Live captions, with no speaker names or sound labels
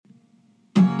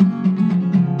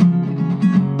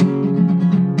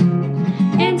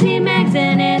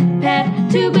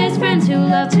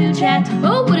chat.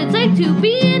 Oh, what it's like to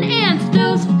be an ant.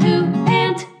 Those who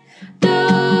ant.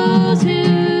 Those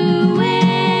who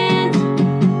ant.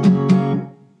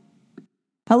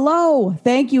 Hello.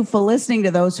 Thank you for listening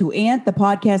to Those Who Ant, the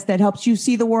podcast that helps you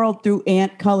see the world through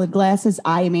ant-colored glasses.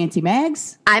 I am Auntie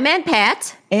Mags. I'm Aunt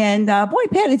Pat. And boy,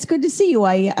 Pat, it's good to see you.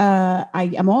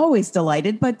 I'm always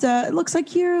delighted, but it looks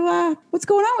like you're, what's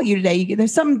going on with you today?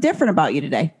 There's something different about you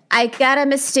today. I got a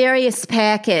mysterious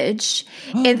package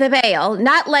in the mail.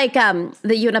 Not like the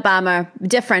Unabomber,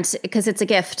 different because it's a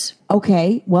gift.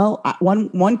 Okay. Well,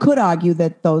 one could argue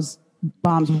that those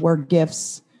bombs were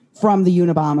gifts from the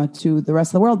Unabomber to the rest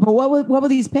of the world. But what were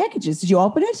these packages? Did you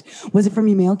open it? Was it from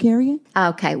your mail carrier?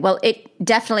 Okay. Well, it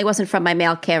definitely wasn't from my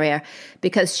mail carrier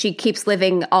because she keeps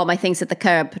leaving all my things at the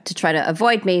curb to try to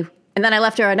avoid me. And then I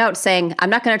left her a note saying, I'm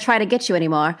not going to try to get you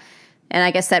anymore. And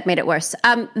I guess that made it worse.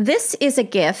 This is a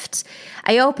gift.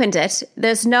 I opened it.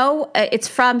 There's no, it's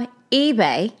from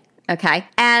eBay. Okay.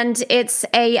 And it's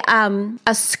a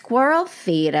squirrel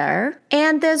feeder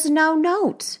and there's no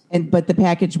note. But the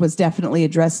package was definitely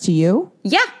addressed to you?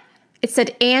 Yeah. It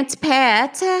said Aunt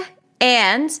Pat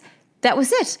and that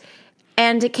was it.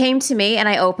 And it came to me and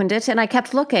I opened it and I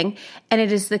kept looking and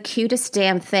it is the cutest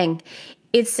damn thing.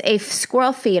 It's a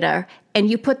squirrel feeder and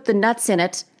you put the nuts in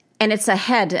it. And it's a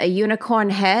head, a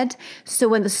unicorn head. So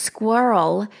when the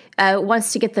squirrel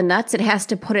wants to get the nuts, it has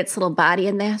to put its little body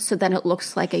in there. So then it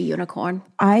looks like a unicorn.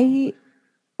 I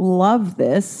love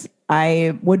this.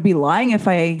 I would be lying if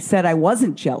I said I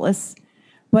wasn't jealous.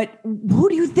 But who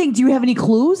do you think? Do you have any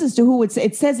clues as to who it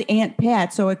says Aunt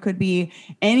Pat, so it could be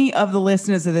any of the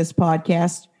listeners of this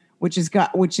podcast, which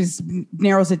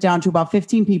narrows it down to about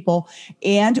 15 people,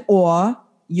 and or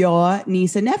your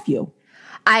niece and nephew.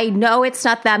 I know it's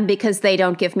not them because they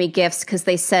don't give me gifts because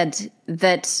they said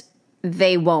that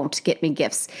they won't get me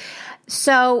gifts.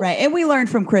 So right, and we learned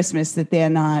from Christmas that they're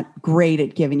not great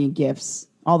at giving you gifts.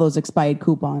 All those expired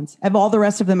coupons. Have all the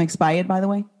rest of them expired, by the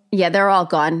way? Yeah, they're all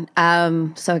gone.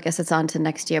 So I guess it's on to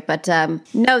next year. But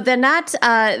no, they're not.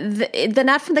 They're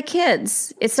not from the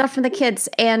kids. It's not from the kids,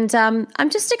 and I'm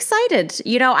just excited.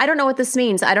 You know, I don't know what this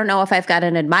means. I don't know if I've got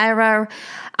an admirer.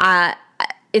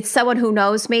 It's someone who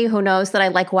knows me, who knows that I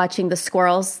like watching the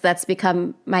squirrels. That's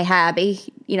become my hobby,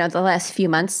 you know, the last few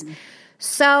months.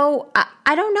 So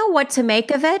I don't know what to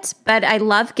make of it, but I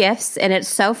love gifts and it's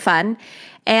so fun.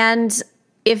 And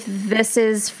if this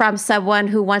is from someone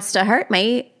who wants to hurt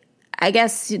me, I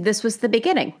guess this was the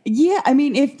beginning. Yeah, I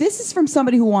mean, if this is from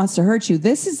somebody who wants to hurt you,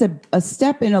 this is a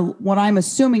step in what I'm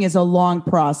assuming is a long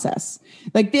process.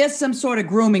 Like there's some sort of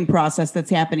grooming process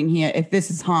that's happening here if this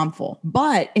is harmful.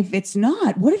 But if it's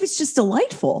not, what if it's just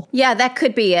delightful? Yeah, that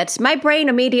could be it. My brain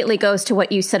immediately goes to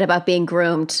what you said about being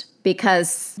groomed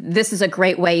because this is a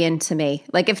great way into me.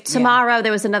 Like if tomorrow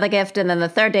there was another gift and then the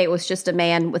third date was just a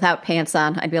man without pants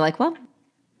on, I'd be like, well,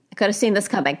 I could have seen this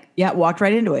coming. Yeah, walked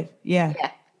right into it. Yeah.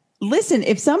 Listen,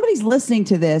 if somebody's listening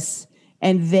to this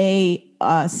and they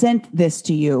sent this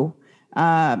to you,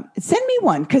 send me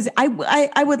one because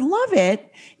I would love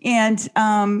it. And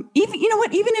even you know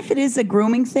what, even if it is a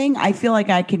grooming thing, I feel like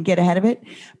I can get ahead of it.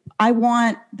 I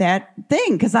want that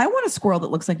thing because I want a squirrel that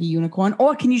looks like a unicorn.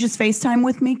 Or can you just FaceTime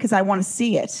with me because I want to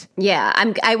see it? Yeah,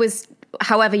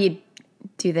 however you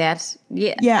do that.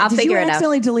 Yeah, I'll Did figure you it out.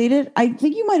 accidentally delete it? I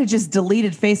think you might have just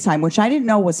deleted FaceTime, which I didn't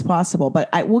know was possible. But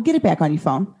we'll get it back on your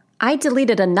phone. I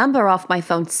deleted a number off my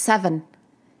phone, 7.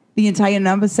 The entire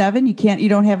number 7? You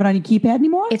don't have it on your keypad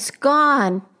anymore? It's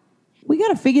gone. We got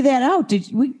to figure that out.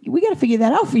 We got to figure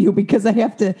that out for you because I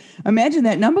have to imagine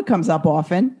that number comes up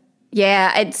often.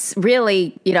 Yeah, it's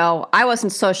really, you know, I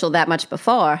wasn't social that much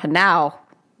before. And now,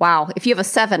 wow, if you have a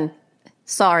 7,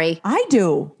 sorry. I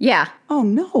do. Yeah. Oh,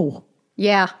 no.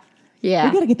 Yeah. Yeah.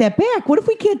 We got to get that back. What if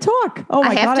we can't talk? Oh,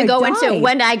 my God, I have to go die. into,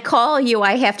 when I call you,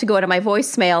 I have to go to my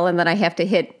voicemail and then I have to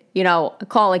hit, you know,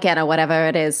 call again or whatever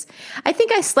it is. I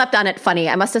think I slept on it funny.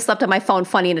 I must have slept on my phone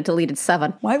funny and it deleted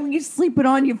 7. Why were you sleeping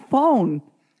on your phone?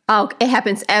 Oh, it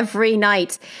happens every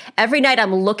night. Every night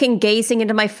I'm gazing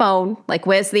into my phone, like,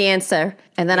 where's the answer?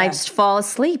 And then I just fall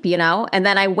asleep, you know? And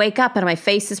then I wake up and my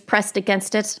face is pressed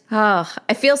against it. Oh,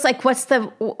 it feels like, what's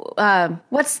that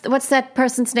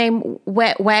person's name?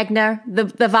 Wagner, the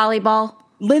volleyball?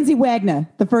 Lindsay Wagner,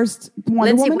 the first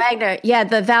Wonder Lindsay Woman? Wagner, yeah,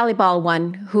 the volleyball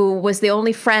one, who was the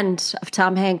only friend of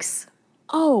Tom Hanks.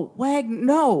 Oh,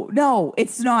 no,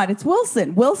 it's not. It's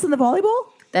Wilson. Wilson, the volleyball?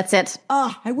 That's it.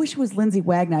 Oh, I wish it was Lindsay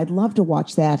Wagner. I'd love to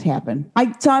watch that happen.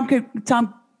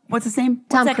 Tom, what's his name?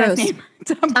 Tom What's that Cruise. guy's name?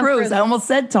 Tom Cruise. I almost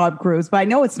said Tom Cruise, but I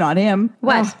know it's not him.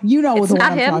 What? Oh, you know It's the one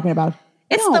not I'm him? talking about.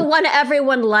 It's No. the one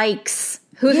everyone likes,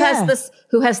 Who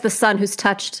has the son who's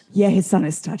touched? Yeah, his son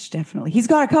is touched, definitely. He's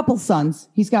got a couple sons.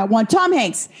 He's got one. Tom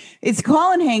Hanks. It's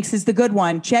Colin Hanks is the good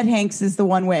one. Chet Hanks is the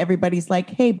one where everybody's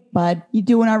like, hey, bud, you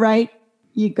doing all right?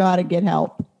 You got to get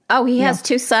help. Oh, he has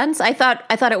two sons? I thought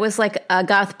it was like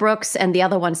Garth Brooks and the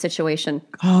other one situation.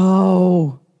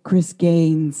 Oh, Chris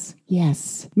Gaines.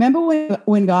 Yes. Remember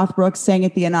when Garth Brooks sang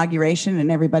at the inauguration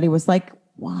and everybody was like,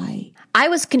 why? I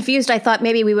was confused. I thought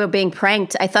maybe we were being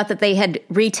pranked. I thought that they had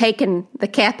retaken the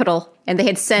Capitol and they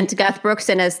had sent Garth Brooks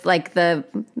in as like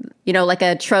like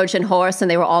a Trojan horse,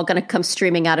 and they were all going to come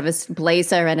streaming out of his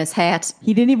blazer and his hat.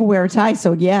 He didn't even wear a tie,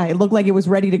 so yeah, it looked like it was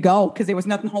ready to go because there was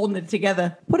nothing holding it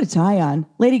together. Put a tie on.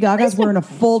 Lady Gaga's wearing a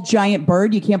full giant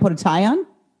bird. You can't put a tie on?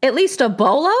 At least a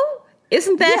bolo?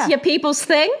 Isn't that your people's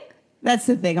thing? That's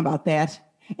the thing about that.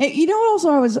 And you know what? Also,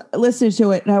 I was listening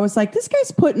to it and I was like, this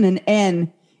guy's putting an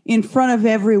N in front of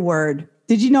every word.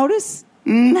 Did you notice?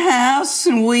 How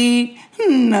sweet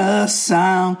the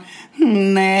sound.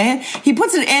 He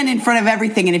puts an N in front of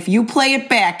everything. And if you play it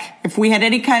back, if we had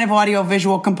any kind of audio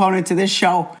visual component to this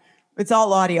show. It's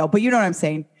all audio, but you know what I'm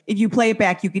saying. If you play it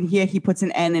back, you can hear he puts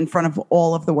an N in front of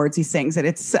all of the words he sings. And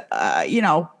it's,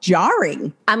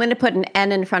 jarring. I'm going to put an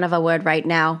N in front of a word right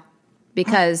now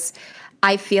because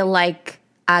I feel like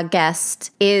our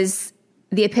guest is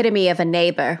the epitome of a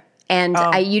neighbor. And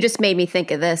you just made me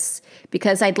think of this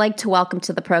because I'd like to welcome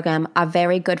to the program our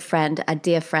very good friend, a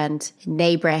dear friend,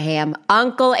 Nabraham.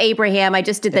 Uncle Abraham. I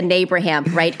just did the Nabraham,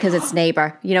 right? Because it's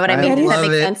neighbor. You know what I mean? Does that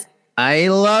make sense? I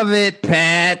love it,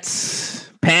 Pats.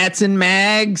 Pats and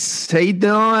Mags. How you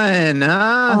doing?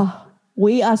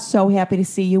 We are so happy to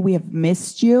see you. We have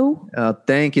missed you. Oh,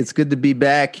 thank you. It's good to be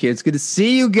back here. It's good to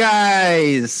see you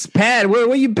guys. Pat,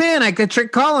 where you been? I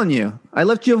tried calling you. I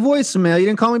left you a voicemail. You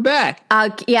didn't call me back.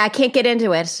 Yeah, I can't get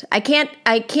into it. I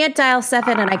can't dial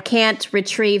 7 and I can't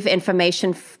retrieve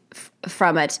information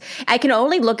from it. I can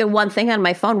only look at one thing on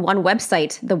my phone, one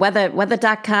website, the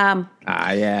weather.com.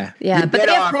 Yeah. Yeah, but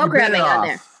they have programming on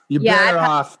there. You're better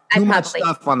off. Too much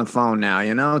stuff on the phone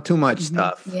now, Too much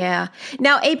stuff. Yeah.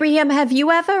 Now, Abraham, have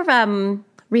you ever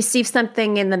received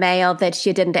something in the mail that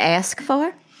you didn't ask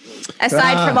for?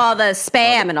 Aside from all the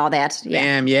spam and all that.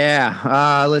 Spam,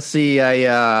 yeah. Let's see.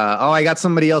 I got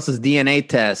somebody else's DNA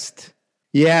test.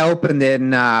 Yeah, I opened it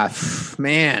and,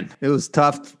 man, it was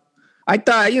tough. I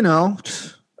thought,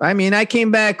 I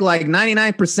came back like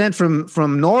 99%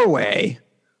 from Norway.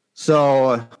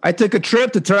 So I took a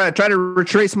trip to try to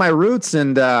retrace my roots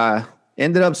and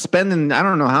ended up spending, I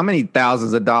don't know how many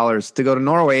thousands of dollars to go to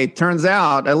Norway. It turns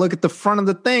out I look at the front of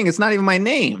the thing. It's not even my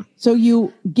name. So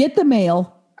you get the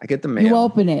mail. I get the mail. You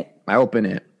open it. I open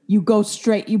it. You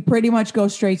pretty much go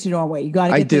straight to Norway. You got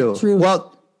to get the truth.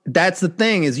 Well, that's the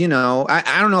thing is, I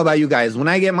don't know about you guys. When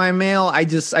I get my mail, I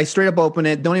straight up open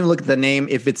it. Don't even look at the name.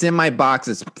 If it's in my box,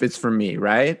 it's for me,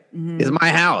 right? Mm-hmm. It's my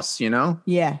house,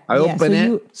 Yeah. I open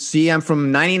it. See, I'm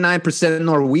from 99%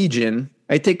 Norwegian.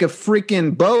 I take a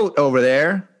freaking boat over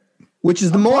there, which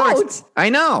is the boat? I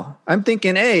know. I'm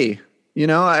thinking, hey,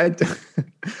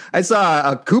 I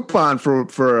saw a coupon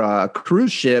for a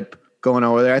cruise ship going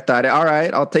over there. I thought, all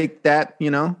right, I'll take that,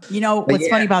 What's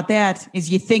funny about that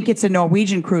is you think it's a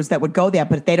Norwegian cruise that would go there,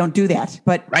 but they don't do that.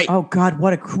 But right. Oh God,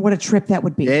 what a trip that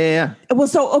would be. Yeah. Well,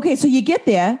 so you get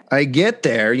there. I get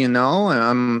there, and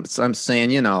I'm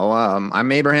saying,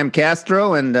 I'm Abraham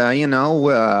Castro, and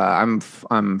I'm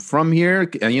from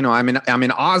here. I'm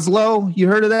in Oslo. You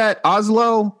heard of that?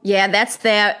 Oslo? Yeah, that's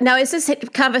there. Now, is this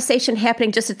conversation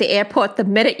happening just at the airport the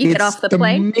minute you get off the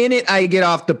plane? The minute I get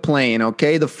off the plane,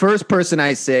 okay? The first person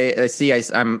I say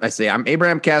I'm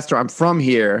Abraham Castro. I'm from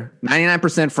here,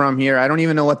 99% from here. I don't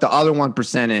even know what the other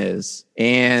 1% is.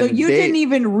 And so you didn't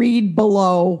even read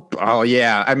below. Oh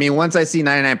yeah, once I see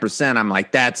 99%, I'm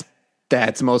like, that's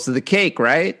most of the cake,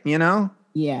 right?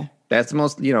 Yeah, that's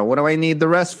most. What do I need the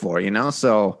rest for?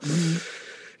 So. Mm-hmm.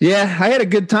 Yeah, I had a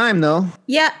good time though.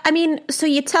 Yeah, so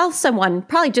you tell someone,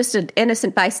 probably just an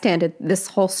innocent bystander, this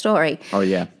whole story. Oh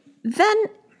yeah. Then.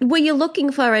 Were you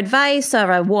looking for advice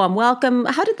or a warm welcome?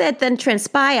 How did that then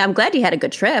transpire? I'm glad you had a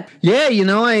good trip. Yeah,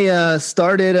 I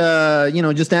started,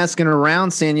 just asking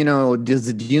around, saying, do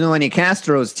you know any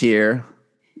Castros here?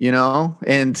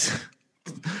 And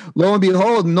lo and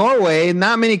behold, Norway,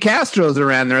 not many Castros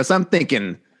around there. So I'm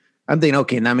thinking,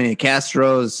 okay, not many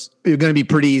Castros. It's going to be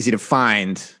pretty easy to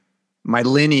find my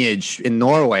lineage in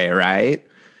Norway, right?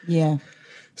 Yeah.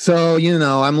 So,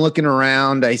 I'm looking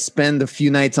around. I spend a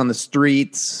few nights on the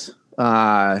streets.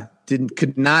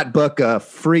 Could not book a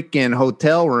freaking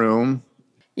hotel room.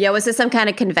 Yeah, was there some kind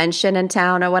of convention in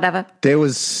town or whatever?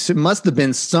 It must have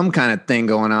been some kind of thing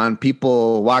going on.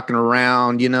 People walking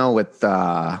around, with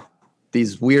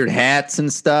these weird hats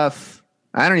and stuff.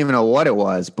 I don't even know what it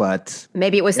was, but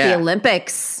maybe it was the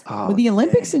Olympics. Were the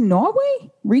Olympics in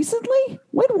Norway recently?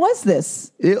 When was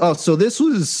this? So this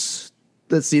was,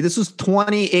 let's see, this was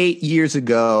 28 years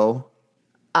ago.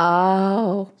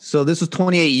 Oh. So this was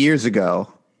 28 years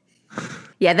ago.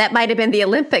 Yeah, that might have been the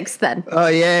Olympics then. Oh,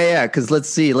 yeah. Because let's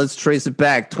see. Let's trace it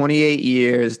back. 28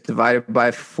 years divided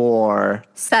by 4.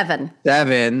 7.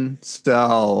 7.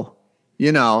 So,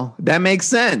 that makes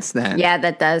sense then. Yeah,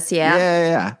 that does. Yeah.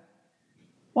 Yeah.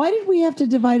 Why did we have to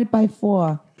divide it by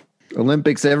 4?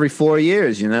 Olympics every 4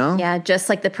 years, Yeah, just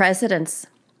like the presidents.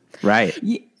 Right.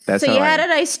 That's so you had a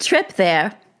nice trip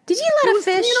there. Did you let a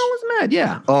fish? It was mad.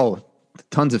 Yeah. Oh,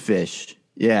 tons of fish.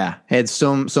 Yeah. Had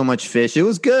so much fish. It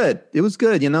was good.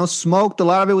 Smoked. A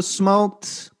lot of it was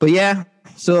smoked. But yeah.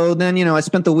 So then, I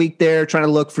spent the week there trying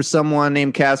to look for someone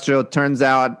named Castro. It turns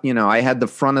out, I had the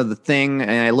front of the thing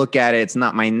and I look at it. It's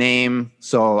not my name.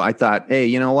 So I thought, hey,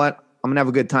 you know what? I'm going to have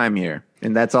a good time here.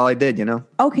 And that's all I did,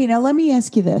 Okay, now let me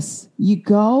ask you this. You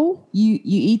go, you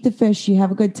eat the fish, you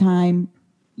have a good time.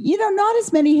 Not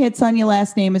as many hits on your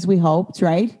last name as we hoped,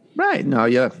 right? Right. No,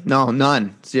 yeah. No,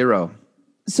 none. 0.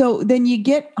 So then you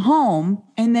get home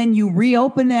and then you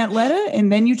reopen that letter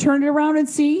and then you turn it around and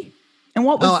see. And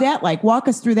what was that like? Walk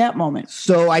us through that moment.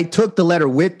 So I took the letter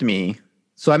with me.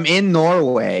 So I'm in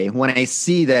Norway when I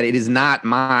see that it is not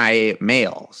my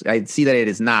mail. I see that it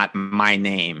is not my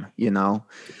name,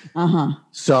 Uh-huh.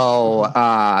 So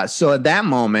at that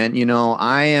moment,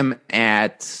 I'm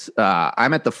at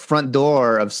the front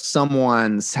door of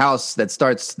someone's house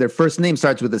that their first name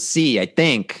starts with a C, I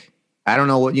think. I don't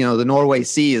know what, the Norway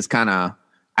C is kind of,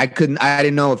 I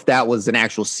didn't know if that was an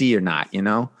actual C or not,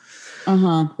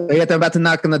 Uh-huh. I'm about to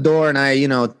knock on the door and I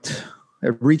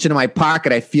reach into my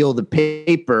pocket, I feel the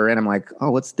paper and I'm like,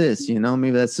 oh, what's this? Maybe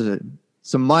that's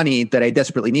some money that I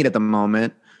desperately need at the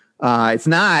moment. It's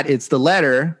not. It's the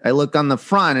letter. I look on the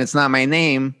front. It's not my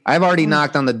name. I've already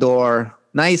knocked on the door.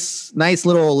 Nice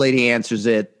little old lady answers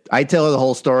it. I tell her the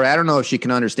whole story. I don't know if she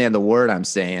can understand the word I'm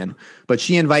saying, but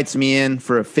she invites me in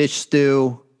for a fish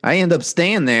stew. I end up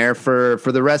staying there for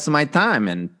the rest of my time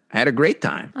and I had a great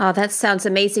time. Oh, that sounds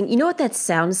amazing. You know what that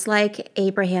sounds like,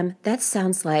 Abraham? That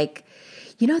sounds like,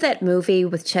 that movie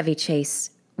with Chevy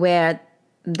Chase where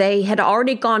they had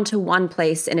already gone to one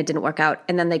place and it didn't work out,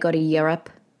 and then they go to Europe.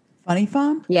 Funny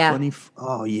Farm? Yeah.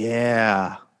 Oh,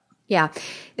 yeah. Yeah.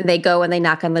 And they go and they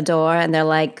knock on the door and they're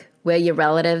like, we're your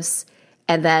relatives.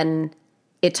 And then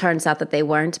it turns out that they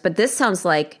weren't. But this sounds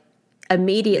like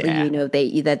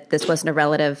immediately that this wasn't a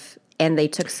relative and they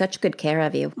took such good care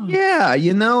of you. Yeah,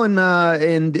 and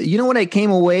what I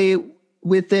came away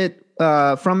with it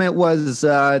from it was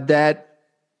that,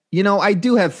 I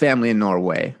do have family in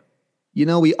Norway.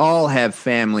 We all have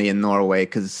family in Norway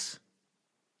because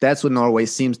that's what Norway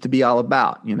seems to be all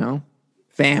about,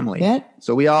 family.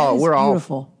 So we're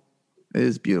beautiful. all. It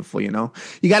is beautiful, You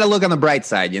got to look on the bright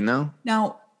side,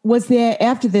 Now, was there,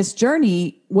 after this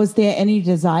journey, was there any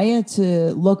desire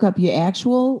to look up your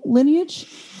actual lineage?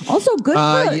 Also, good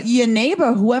for your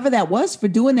neighbor, whoever that was, for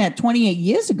doing that 28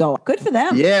 years ago. Good for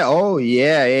them. Yeah. Oh,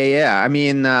 yeah. I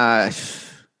mean, I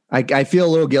feel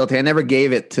a little guilty. I never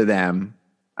gave it to them.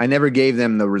 I never gave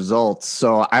them the results.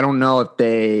 So I don't know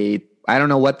I don't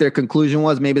know what their conclusion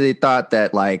was. Maybe they thought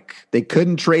that they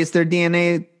couldn't trace their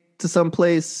DNA to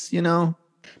someplace,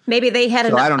 Maybe they had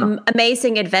an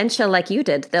amazing adventure like you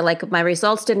did. They're like, my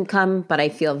results didn't come, but I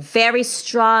feel very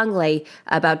strongly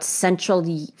about Central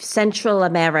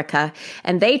America.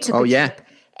 And they took a trip,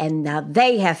 and now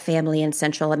they have family in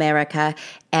Central America,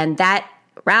 and that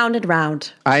round and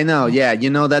round. I know, yeah.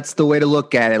 That's the way to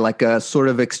look at it, like a sort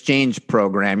of exchange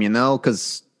program,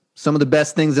 because some of the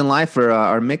best things in life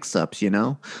are mix-ups,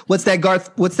 What's that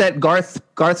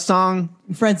Garth song?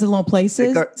 Friends in Low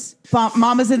Places.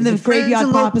 Mama's in the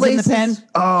graveyard, Papa's in the pen.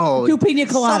 Oh, 2 pina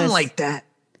coladas. Something like that.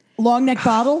 Long neck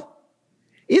bottle.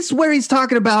 It's where he's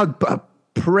talking about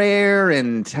prayer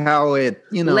and how it,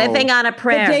 living on a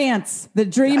prayer. The dance. The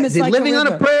dream is like living on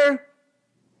a prayer.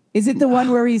 Is it the one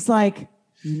where he's like,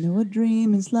 a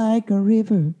dream is like a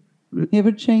river,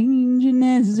 ever changing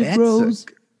as it grows?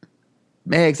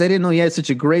 Max, I didn't know you had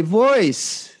such a great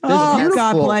voice. That's beautiful.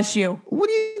 God bless you. What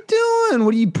are you doing?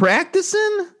 What are you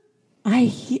practicing?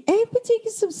 I've been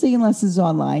taking some singing lessons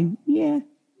online. Yeah.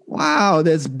 Wow,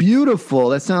 that's beautiful.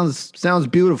 That sounds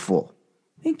beautiful.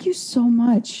 Thank you so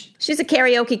much. She's a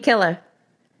karaoke killer.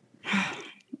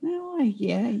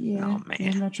 Yeah. Oh, man.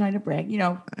 I'm not trying to brag.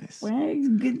 Nice.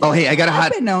 Oh, hey, I got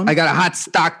a hot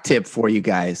stock tip for you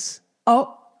guys.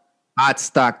 Oh. Hot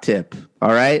stock tip.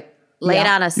 All right. Lay it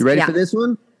on us. You ready for this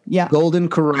one? Yeah. Golden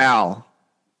Corral.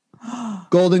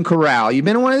 Golden Corral. You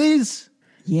been to one of these?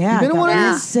 Yeah, You been to one of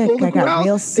real these? sick. Golden I got Corral?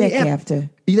 real sick after.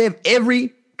 They have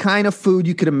every kind of food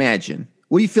you could imagine.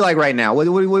 What do you feel like right now? What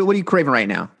are you craving right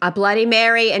now? A Bloody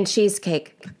Mary and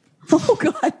cheesecake. Oh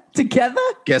God, together?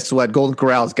 Guess what? Golden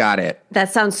Corral's got it.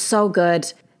 That sounds so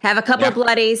good. Have a couple of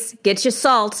bloodies. Get your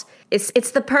salt.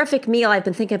 It's the perfect meal. I've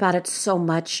been thinking about it so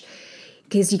much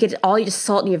because you get all your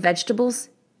salt and your vegetables,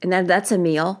 and then that's a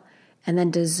meal. And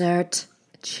then dessert,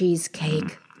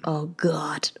 cheesecake. Oh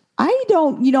God. I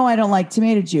don't like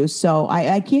tomato juice, so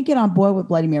I can't get on board with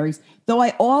Bloody Marys, though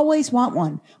I always want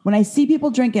one. When I see people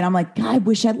drinking, I'm like, God, I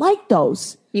wish I liked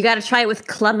those. You got to try it with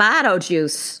clamato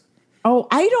juice. Oh,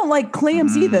 I don't like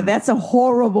clams either. That's a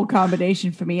horrible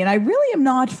combination for me, and I really am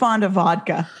not fond of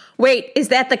vodka. Wait, is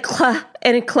that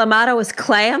and clamato is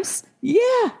clams?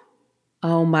 Yeah.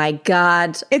 Oh my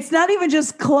God. It's not even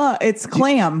just it's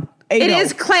clam. It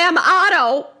is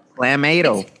clamato.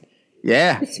 Clamato.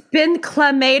 Yeah. It's been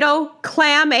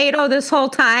clamato this whole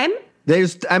time. I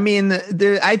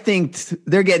think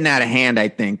they're getting out of hand, I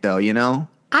think, though, you know?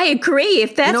 I agree,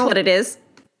 if that's what it is.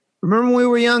 Remember when we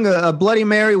were young, a Bloody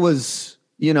Mary was,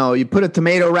 you put a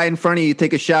tomato right in front of you, you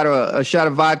take a shot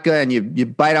of vodka, and you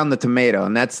bite on the tomato,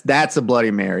 and that's a Bloody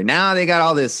Mary. Now they got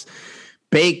all this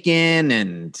bacon,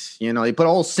 and they put a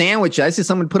whole sandwich. I see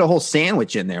someone put a whole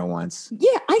sandwich in there once.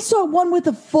 Yeah, I saw one with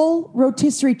a full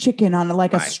rotisserie chicken on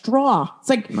a straw. It's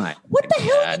like, what the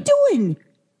hell are you doing?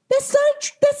 That's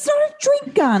not a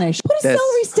drink garnish. Put a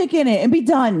celery stick in it and be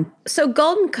done. So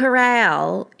Golden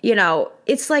Corral,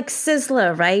 it's like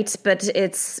Sizzler, right? But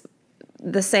it's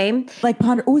the same. Like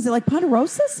is it like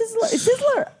Ponderosa? Sizzler? Is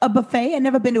Sizzler a buffet? I've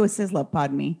never been to a Sizzler.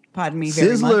 Pardon me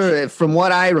very Sizzler, much. from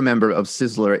what I remember of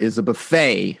Sizzler, is a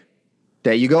buffet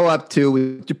that you go up to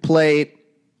with your plate.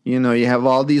 You have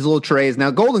all these little trays.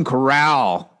 Now, Golden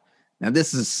Corral,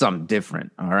 this is something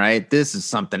different, all right? This is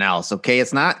something else, okay?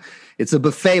 It's a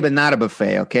buffet, but not a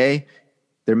buffet, okay?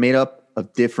 They're made up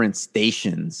of different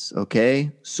stations,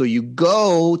 okay? So you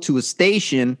go to a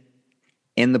station,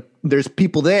 and there's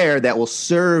people there that will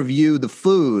serve you the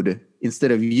food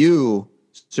instead of you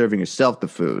serving yourself the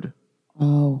food.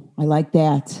 Oh, I like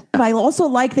that. I also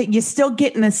like that you're still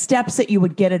getting the steps that you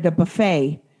would get at a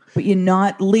buffet, but you're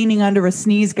not leaning under a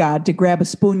sneeze guard to grab a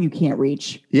spoon you can't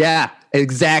reach. Yeah,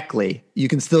 exactly. You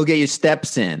can still get your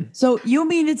steps in. So you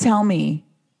mean to tell me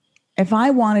if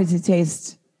I wanted to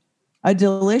taste a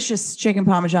delicious chicken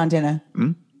parmesan dinner,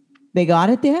 they got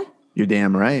it there? You're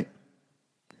damn right.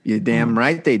 You're damn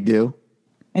right they do.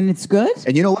 And it's good?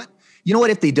 And you know what?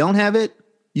 If they don't have it,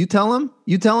 you tell them,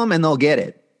 and they'll get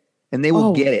it. And they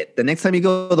will get it. The next time you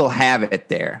go, they'll have it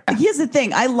there. Here's the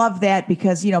thing. I love that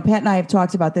because, Pat and I have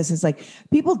talked about this. It's like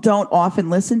people don't often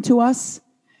listen to us.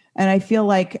 And I feel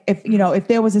like if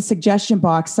there was a suggestion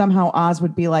box, somehow ours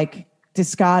would be like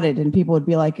discarded and people would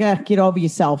be like, get over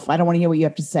yourself. I don't want to hear what you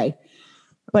have to say.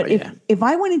 But if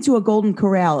I went into a Golden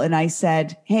Corral and I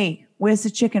said, hey, where's the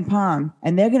chicken parm?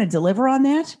 And they're going to deliver on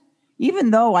that.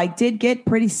 Even though I did get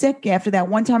pretty sick after that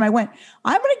one time I went,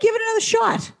 I'm going to give it another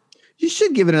shot. You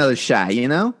should give it another shot,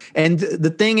 And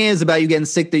the thing is about you getting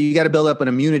sick, that you got to build up an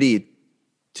immunity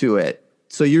to it.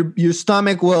 So your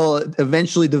stomach will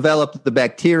eventually develop the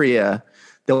bacteria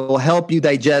that will help you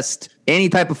digest any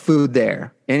type of food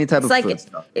there. Any type of food.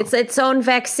 It's its own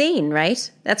vaccine,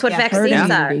 right? That's what vaccines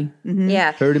are. Mm-hmm.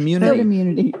 Yeah. Herd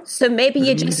immunity. So maybe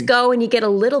you just go and you get a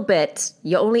little bit.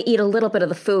 You only eat a little bit of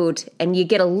the food and you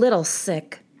get a little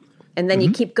sick. And then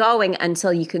you keep going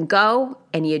until you can go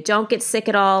and you don't get sick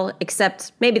at all,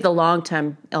 except maybe the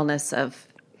long-term illness of.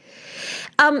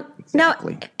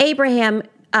 Exactly. Now, Abraham,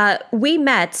 we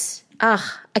met. I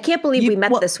can't believe we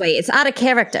met this way. It's out of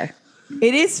character.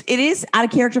 It is out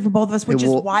of character for both of us, which is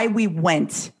why we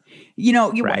went.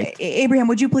 Right. Abraham,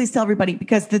 would you please tell everybody?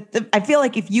 Because I feel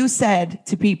like if you said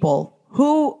to people,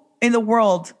 who in the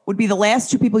world would be the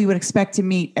last two people you would expect to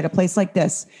meet at a place like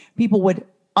this, people would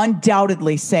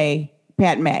undoubtedly say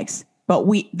Pat and Mags. But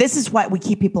this is why we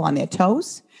keep people on their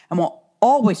toes, and we're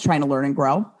always trying to learn and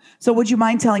grow. So would you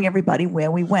mind telling everybody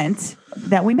where we went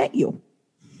that we met you?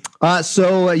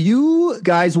 So you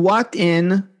guys walked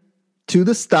in to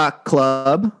the stock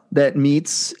club that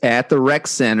meets at the rec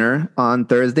center on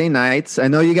Thursday nights. I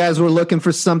know you guys were looking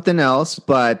for something else,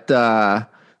 but I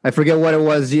forget what it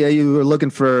was. Yeah, you were looking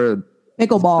for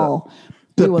pickleball.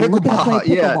 The pickleball,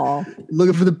 yeah.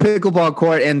 Looking for the pickleball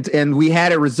court, and we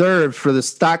had it reserved for the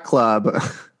stock club.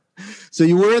 So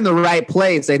you were in the right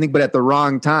place, I think, but at the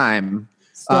wrong time.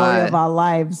 Story of our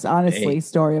lives, honestly.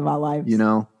 Story of our lives.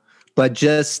 But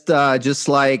just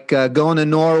like going to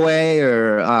Norway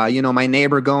or, my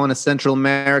neighbor going to Central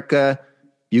America,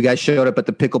 you guys showed up at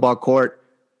the pickleball court.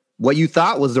 what you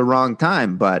thought was the wrong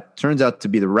time, but turns out to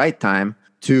be the right time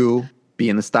to be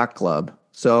in the stock club.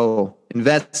 So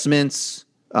investments,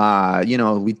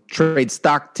 we trade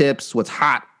stock tips, what's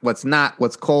hot, what's not,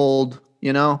 what's cold,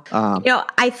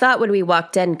 I thought when we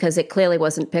walked in, because it clearly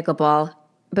wasn't pickleball,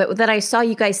 but then I saw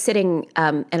you guys sitting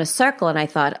in a circle, and I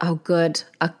thought, oh, good,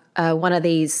 one of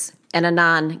these, an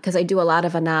Anan, because I do a lot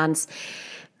of Anans.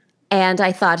 And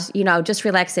I thought, just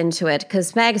relax into it,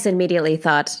 because Mags immediately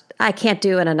thought, I can't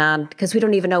do an Anan, because we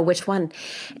don't even know which one.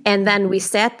 And then we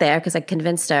sat there, because I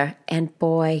convinced her, and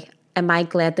boy, am I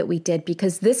glad that we did,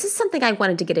 because this is something I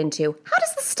wanted to get into. How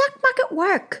does the stock market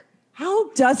work? How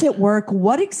does it work?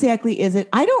 What exactly is it?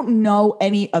 I don't know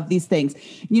any of these things.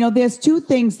 There's two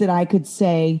things that I could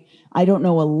say I don't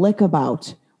know a lick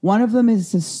about. One of them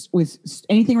is with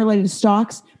anything related to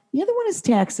stocks. The other one is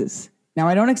taxes. Now,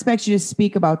 I don't expect you to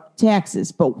speak about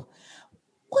taxes, but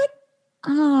what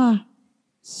are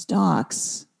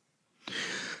stocks?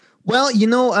 Well,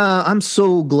 I'm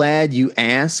so glad you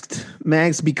asked,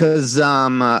 Max, because so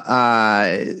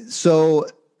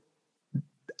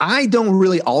I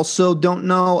don't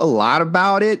know a lot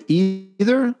about it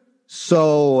either.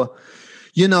 So,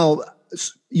 we're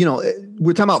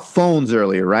talking about phones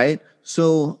earlier, right?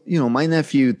 So, my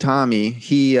nephew Tommy,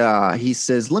 he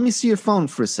says, "Let me see your phone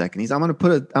for a second." I'm going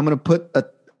to put a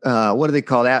what do they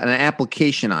call that? An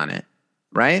application on it,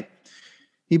 right?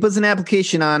 He puts an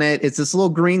application on it. It's this little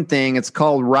green thing. It's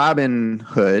called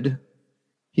Robinhood.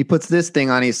 He puts this thing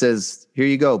on. He says, "Here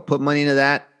you go. Put money into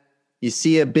that. You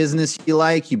see a business you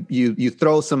like, you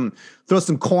throw some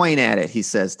coin at it," he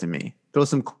says to me. Throw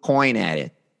some coin at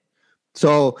it.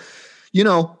 So,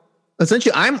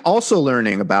 essentially I'm also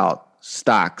learning about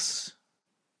stocks.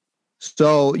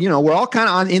 So, we're all kind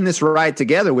of in this ride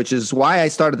together, which is why I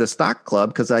started the stock club,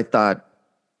 because I thought,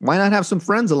 why not have some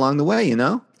friends along the way,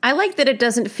 I like that it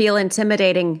doesn't feel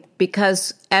intimidating,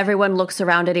 because everyone looks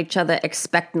around at each other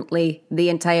expectantly the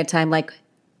entire time. Like,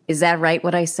 is that right,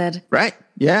 what I said? Right.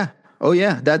 Yeah. Oh,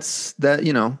 yeah. That's that,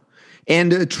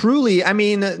 and truly, I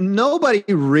mean, nobody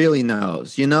really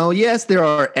knows, Yes, there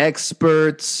are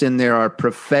experts and there are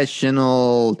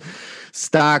professional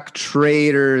stock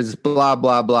traders, blah,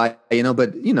 blah, blah,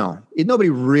 but, nobody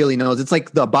really knows. It's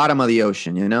like the bottom of the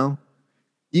ocean,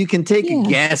 You can take a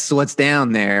guess what's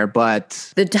down there,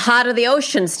 but the heart of the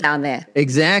ocean's down there.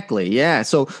 Exactly. Yeah.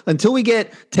 So until we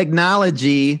get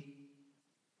technology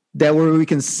that where we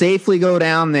can safely go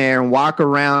down there and walk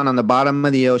around on the bottom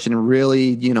of the ocean and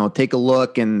really, take a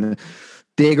look and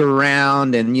dig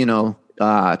around and,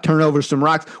 turn over some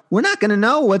rocks, we're not going to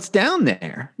know what's down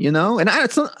there, And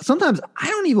sometimes I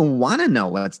don't even want to know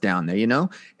what's down there,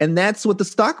 And that's what the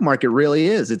stock market really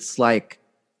is. It's like,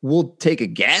 we'll take a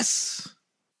guess.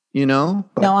 Now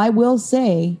I will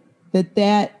say that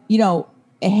a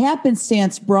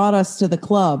happenstance brought us to the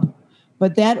club,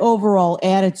 but that overall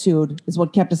attitude is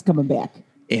what kept us coming back.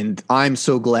 And I'm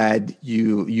so glad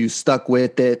you stuck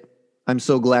with it. I'm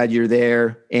so glad you're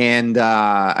there. And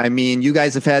I mean, you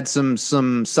guys have had some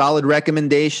solid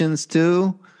recommendations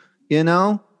too,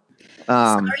 Sorry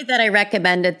that I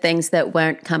recommended things that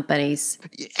weren't companies.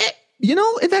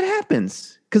 If that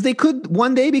happens. Because they could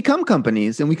one day become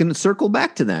companies and we can circle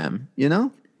back to them,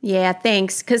 Yeah,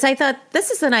 thanks. Because I thought, this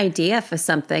is an idea for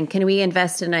something. Can we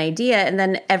invest in an idea? And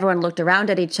then everyone looked around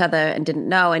at each other and didn't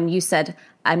know. And you said,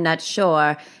 I'm not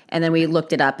sure. And then we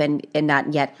looked it up and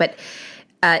not yet. But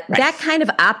right. That kind of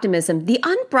optimism, the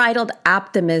unbridled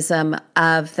optimism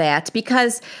of that,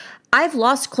 because I've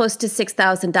lost close to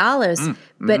 $6,000.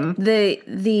 But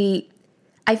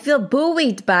I feel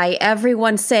buoyed by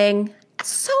everyone saying,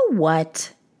 so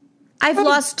what? I've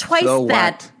lost twice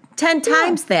that, 10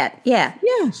 times that. Yeah.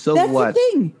 Yeah. So that's what? The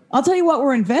thing. I'll tell you what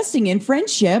we're investing in: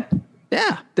 friendship.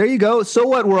 Yeah. There you go. So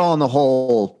what? We're all in the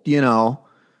hole,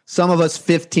 some of us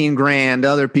 15 grand,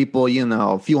 other people,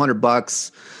 a few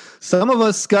 $100. Some of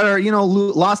us got our,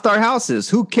 lost our houses.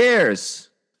 Who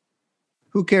cares?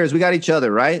 We got each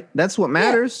other, right? That's what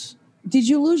matters. Yeah. Did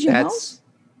you lose your house?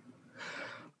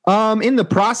 In the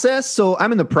process. So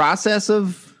I'm in the process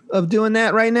of doing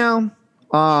that right now.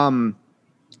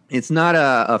 It's not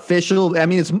official. I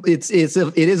mean, it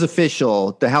is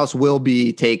official. The house will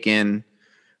be taken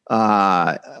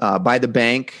by the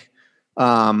bank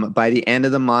by the end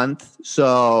of the month.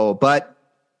 So, but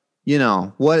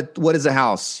what is a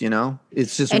house?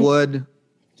 It's just wood.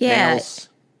 Yeah. Nails.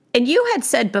 And you had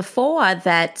said before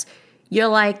that you're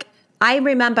like, I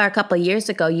remember a couple of years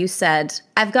ago, you said,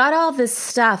 I've got all this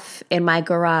stuff in my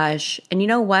garage. And you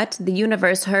know what? The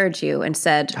universe heard you and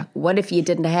said, what if you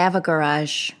didn't have a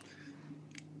garage?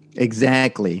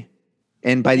 Exactly.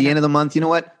 And by the end of the month, you know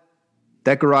what?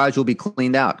 That garage will be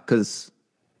cleaned out because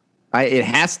It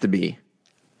has to be.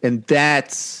 And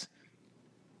that's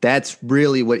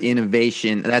really what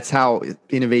innovation, that's how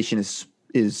innovation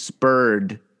is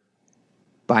spurred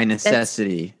by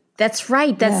necessity. That's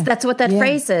right. That's what that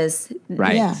phrase is.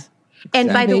 Right. Yeah. And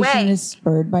by the Innovation way, is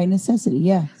spurred by necessity.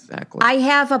 Yeah. Exactly. I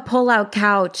have a pull-out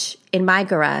couch in my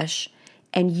garage,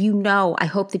 and I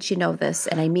hope that you know this,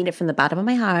 and I mean it from the bottom of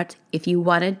my heart. If you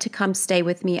wanted to come stay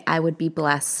with me, I would be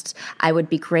blessed. I would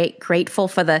be grateful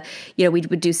for we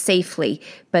would do safely,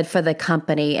 but for the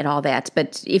company and all that.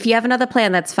 But if you have another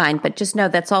plan, that's fine. But just know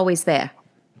that's always there.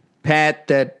 Pat,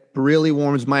 that really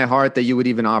warms my heart that you would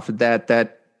even offer that.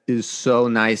 That is so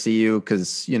nice of you,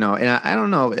 because and I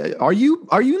don't know, are you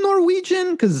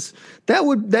Norwegian? Because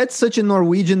that's such a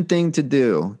Norwegian thing to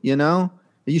do.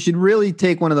 You should really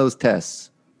take one of those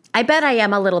tests. I bet I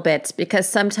am a little bit, because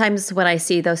sometimes when I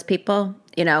see those people,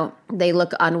 they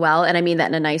look unwell, and I mean that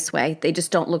in a nice way. They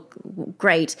just don't look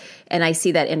great, and I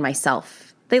see that in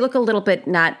myself. They look a little bit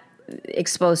not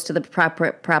exposed to the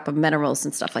proper minerals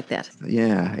and stuff like that.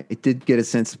 Yeah, it did get a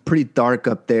sense pretty dark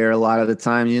up there a lot of the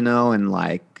time, and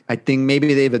I think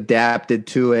maybe they've adapted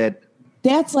to it.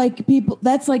 That's like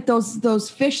those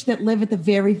fish that live at the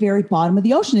very, very bottom of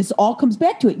the ocean. It all comes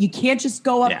back to it. You can't just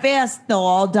go up fast. They'll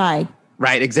all die.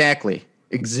 Right. Exactly.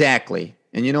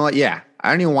 And you know what? Yeah.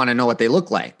 I don't even want to know what they look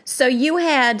like. So you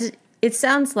had, it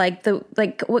sounds like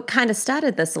what kind of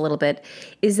started this a little bit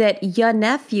is that your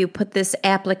nephew put this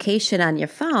application on your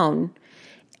phone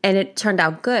and it turned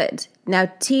out good.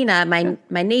 Now, Tina,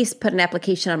 my niece, put an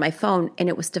application on my phone, and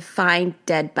it was to find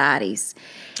dead bodies.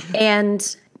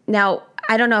 And now,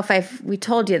 I don't know if we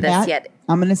told you this yet.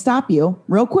 I'm going to stop you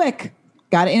real quick.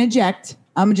 Got to interject.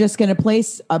 I'm just going to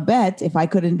place a bet if I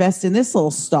could invest in this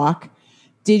little stock.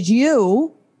 Did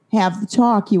you have the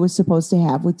talk you were supposed to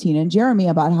have with Tina and Jeremy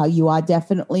about how you are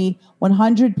definitely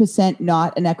 100%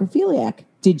 not a necrophiliac?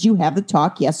 Did you have the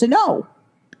talk, yes or no?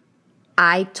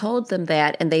 I told them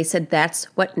that, and they said that's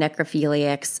what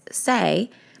necrophiliacs say.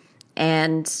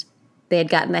 And they had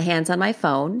gotten their hands on my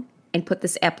phone and put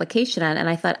this application on. And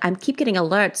I thought, I keep getting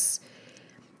alerts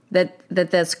that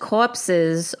there's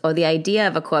corpses, or the idea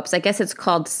of a corpse. I guess it's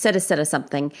called citizen or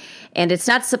something. And it's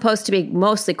not supposed to be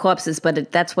mostly corpses,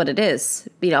 but that's what it is.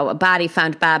 A body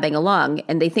found bobbing along,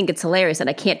 and they think it's hilarious, and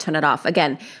I can't turn it off.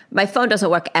 Again, my phone doesn't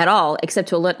work at all except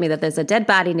to alert me that there's a dead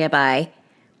body nearby.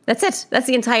 That's it. That's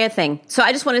the entire thing. So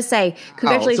I just want to say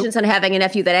congratulations on having a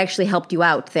nephew that actually helped you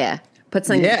out there. Put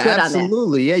something good on there.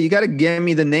 Absolutely. Yeah, you got to give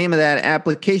me the name of that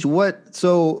application. What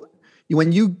do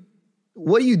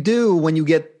you do when you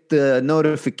get the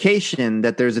notification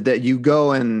that there's you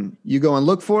go and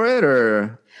look for it,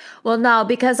 or? Well, no,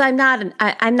 because I'm not.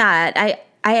 I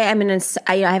have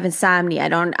insomnia.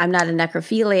 I'm not a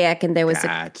necrophiliac, and there was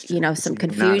some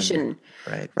confusion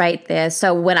right there.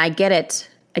 So when I get it,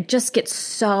 I just get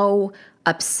so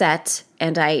upset,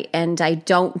 and I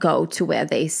don't go to where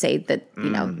they say that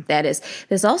that is.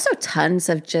 There's also tons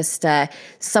of just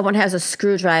someone has a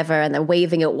screwdriver and they're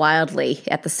waving it wildly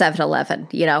at the 7-Eleven.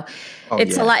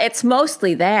 It's a lot. It's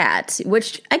mostly that,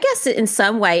 which I guess in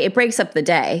some way it breaks up the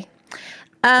day.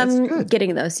 That's good.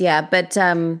 Getting those, but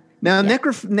now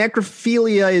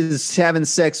necrophilia is having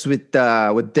sex with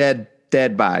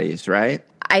dead bodies, right?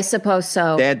 I suppose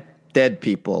so. Dead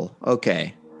people.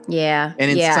 Okay. Yeah.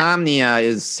 And insomnia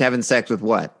is having sex with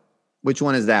what? Which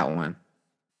one is that one?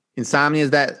 Insomnia, is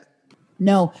that?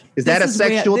 No. Is that a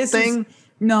sexual thing?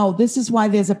 No, this is why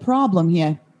there's a problem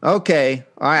here. Okay.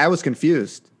 All right. I was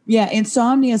confused. Yeah.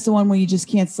 Insomnia is the one where you just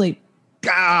can't sleep.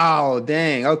 Oh,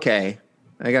 dang. Okay.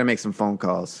 I got to make some phone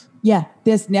calls. Yeah.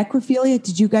 There's necrophilia.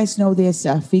 Did you guys know there's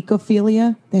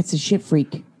fecophilia? That's a shit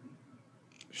freak.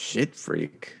 Shit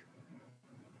freak?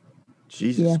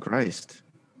 Jesus Christ.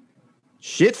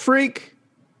 Shit freak?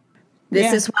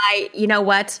 This is why, you know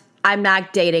what? I'm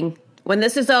not dating. When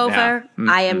this is over,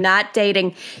 I am not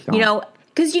dating. Don't.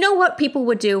 Because you know what people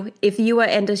would do if you were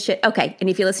into shit? Okay, and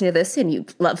if you listen to this and you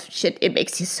love shit, it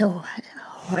makes you so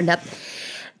horned up.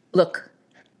 Look,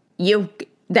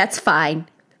 that's fine.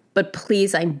 But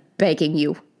please, I'm begging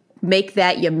you, make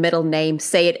that your middle name.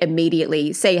 Say it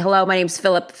immediately. Say, hello, my name's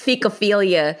Philip.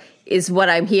 Fecophilia is what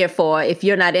I'm here for. If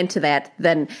you're not into that,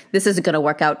 then this isn't going to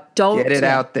work out. Don't get it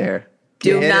out there.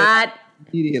 Do not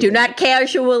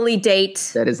casually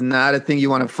date. That is not a thing you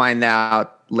want to find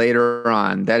out later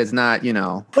on. That is not,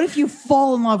 What if you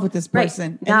fall in love with this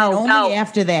person and then only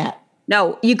after that?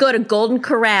 No, you go to Golden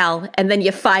Corral and then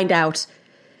you find out.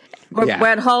 We're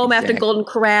at home after Golden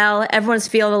Corral. Everyone's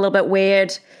feeling a little bit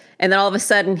weird. And then all of a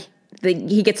sudden,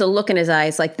 he gets a look in his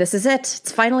eyes like, this is it.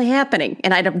 It's finally happening.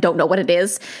 And I don't know what it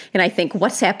is. And I think,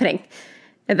 what's happening?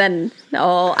 And then,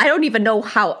 I don't even know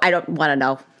how. I don't want to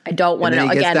know. I don't want to know.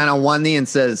 He gets Again, down on one knee and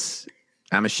says,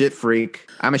 I'm a shit freak.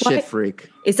 I'm a shit freak.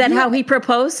 Is that how he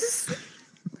proposes?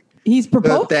 He's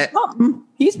proposed something.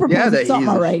 He's proposed something,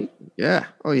 all right. Yeah.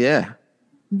 Oh, yeah.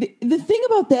 The thing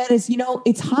about that is,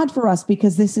 it's hard for us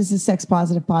because this is a sex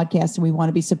positive podcast and we want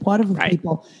to be supportive of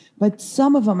people. But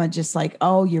some of them are just like,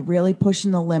 oh, you're really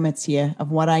pushing the limits here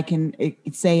of what I can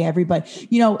say, everybody.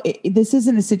 This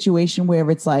isn't a situation where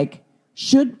it's like,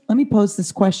 let me pose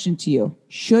this question to you.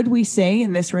 Should we say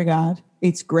in this regard,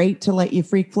 it's great to let your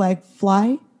freak flag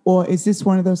fly? Or is this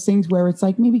one of those things where it's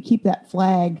like, maybe keep that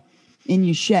flag in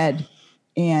your shed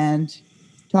and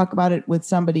talk about it with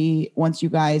somebody once you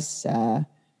guys are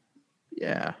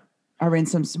in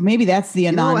some, maybe that's the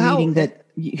Anon meeting that.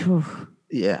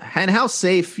 Yeah. And how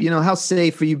safe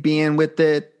are you being with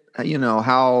it?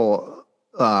 How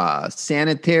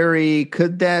sanitary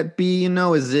could that be?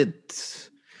 Is it,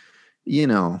 Do you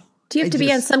have to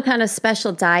be on some kind of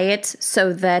special diet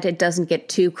so that it doesn't get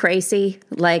too crazy?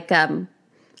 Like a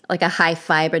high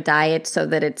fiber diet so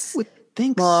that it's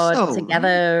more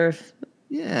together.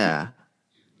 Yeah.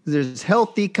 There's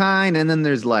healthy kind, and then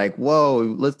there's like,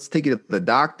 whoa, let's take it to the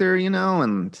doctor, and I'll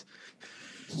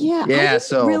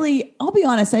be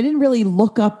honest, I didn't really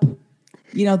look up,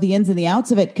 the ins and the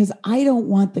outs of it because I don't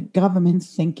want the government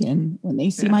thinking when they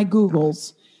see my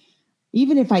Googles,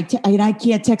 even if I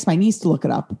can't text my niece to look it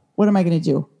up. What am I going to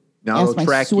do? No, they'll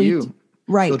track you.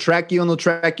 Right. They'll track you and they'll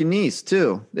track your niece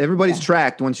too. Everybody's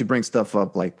tracked once you bring stuff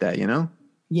up like that,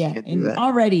 Yeah, and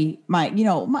already my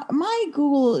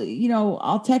Google,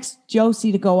 I'll text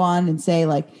Josie to go on and say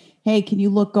like, hey, can you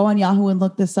go on Yahoo and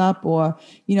look this up? Or,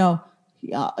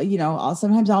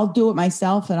 sometimes I'll do it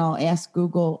myself and I'll ask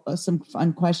Google some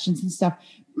fun questions and stuff.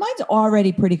 Mine's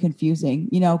already pretty confusing,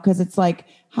 because it's like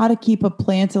how to keep a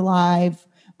plant alive,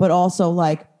 but also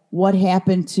like what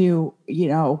happened to,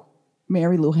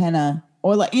 Mary Lou Henna,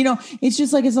 or like, it's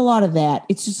just like, it's a lot of that.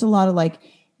 It's just a lot of like,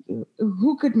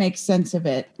 who could make sense of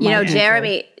it?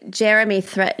 Jeremy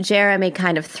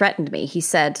kind of threatened me. He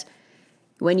said,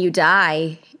 when you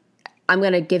die, I'm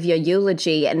going to give you a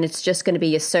eulogy and it's just going to be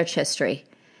your search history.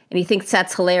 And he thinks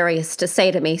that's hilarious to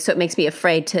say to me. So it makes me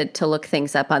afraid to look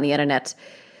things up on the internet.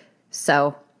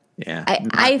 So yeah,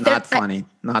 not funny.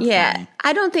 Funny.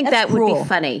 I don't think that would be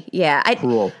funny. Yeah.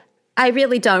 Cruel. I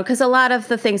really don't, because a lot of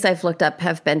the things I've looked up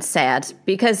have been sad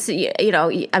because,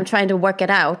 I'm trying to work it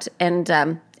out.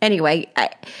 And anyway,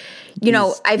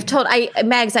 I've told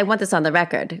Mags, I want this on the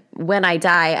record. When I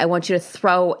die, I want you to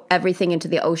throw everything into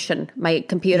the ocean, my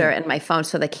computer and my phone,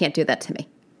 so they can't do that to me.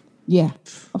 Yeah,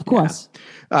 of course.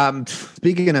 Yeah.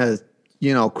 Speaking of,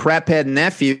 craphead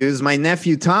nephews, my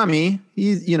nephew Tommy,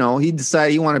 he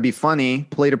decided he wanted to be funny,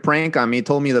 played a prank on me,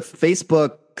 told me the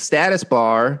Facebook status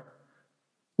bar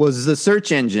was the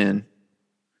search engine.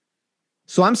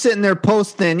 So I'm sitting there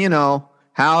posting, how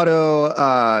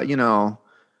to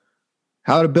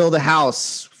build a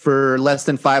house for less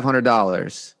than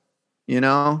 $500,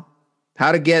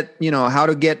 how to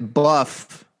get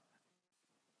buff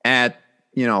at,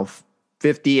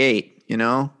 58,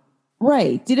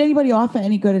 Right. Did anybody offer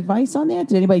any good advice on that?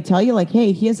 Did anybody tell you like,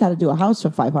 hey, here's how to do a house for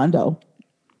 $500?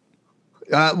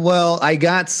 Well, I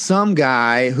got some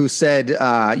guy who said,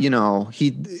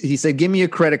 he said, give me your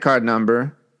credit card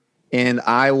number and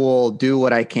I will do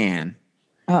what I can.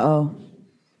 Uh-oh.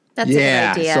 That's a good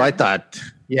idea. So I thought,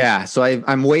 so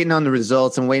I'm waiting on the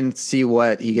results. I'm waiting to see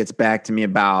what he gets back to me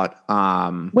about.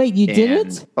 Wait, you did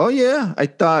it? Oh yeah. I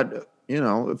thought,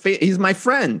 he's my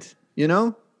friend,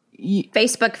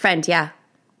 Facebook friend. Yeah.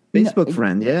 Facebook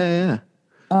friend. Yeah.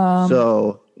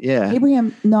 So yeah,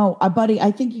 Abraham. No, buddy. I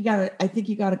think you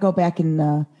gotta go back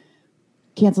and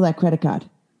cancel that credit card.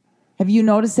 Have you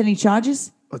noticed any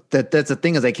charges? That's the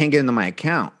thing is I can't get into my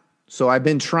account. So I've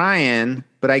been trying,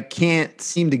 but I can't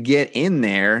seem to get in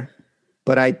there.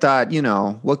 But I thought,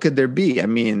 what could there be? I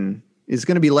mean, it's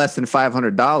going to be less than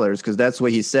 $500 because that's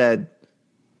what he said.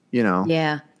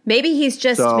 Yeah. Maybe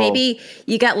maybe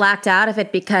you got locked out of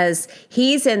it because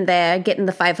he's in there getting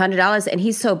the $500 and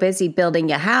he's so busy building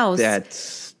your house.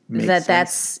 That's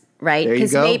right.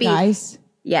 Because maybe,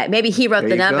 maybe he wrote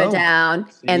the number down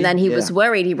and then he was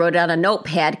worried. He wrote it on a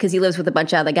notepad because he lives with a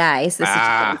bunch of other guys. This is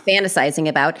what he's fantasizing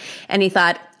about. And he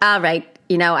thought, all right,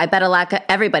 I better lock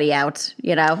everybody out.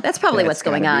 That's probably what's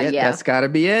going on. Yeah. That's gotta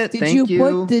be it.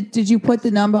 Did you put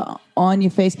the number on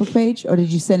your Facebook page or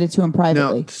did you send it to him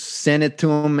privately? No, send it to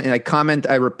him. And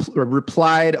I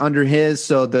replied under his.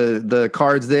 So the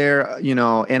card's there,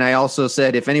 and I also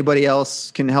said, if anybody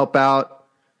else can help out,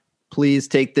 please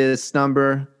take this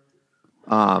number.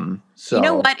 So you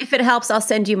know what? If it helps, I'll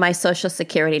send you my social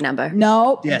security number.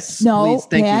 No. Yes. No. Please.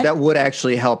 Thank Pat, you. That would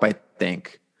actually help, I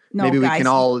think. No, maybe we guys. can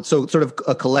all sort of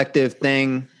a collective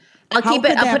thing. I'll How keep it.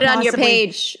 could I'll that put it on your possibly-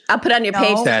 page. I'll put it on your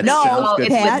page. No, That no, sounds good.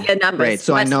 It's Pat. with your numbers. Great.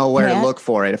 So I But know where to Pat? look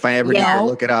for it. If I ever need Yeah. to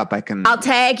look it up, I can. I'll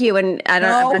tag you and I don't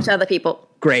No. a bunch of other people.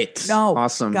 Great. No.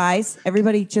 Awesome. Guys,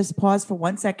 everybody just pause for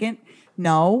 1 second.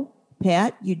 No,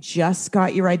 Pat, you just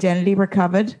got your identity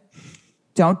recovered.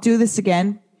 Don't do this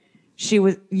again.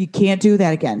 You can't do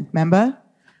that again. Remember?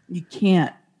 You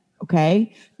can't.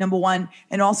 Okay. Number one.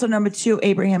 And also number two,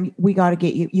 Abraham, we got to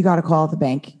get you got to call the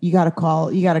bank.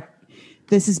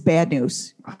 This is bad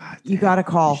news. You got to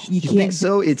call. You You can't. think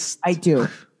so? I do.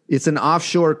 It's an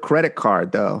offshore credit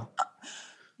card, though.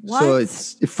 What? So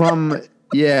it's from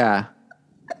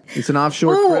It's an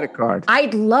offshore Ooh, credit card.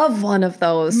 I'd love one of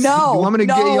those. No. You want me to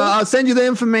no, get you? I'll send you the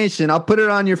information. I'll put it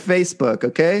on your Facebook.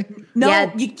 Okay. No,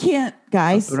 Yeah. you can't,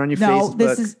 guys. Put it on your no,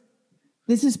 Facebook.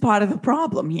 this is part of the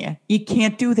problem here. You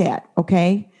can't do that,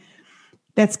 okay?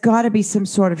 That's got to be some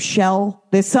sort of shell.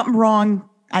 There's something wrong.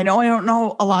 I know I don't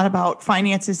know a lot about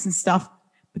finances and stuff,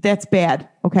 but that's bad,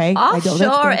 okay? I know that's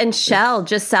Offshore bad. and Shell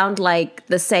just sound like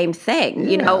the same thing.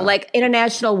 You know, like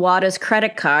International Waters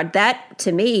credit card. That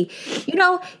to me,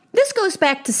 this goes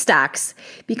back to stocks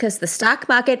because the stock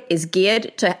market is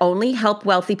geared to only help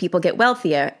wealthy people get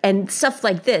wealthier, and stuff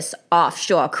like this,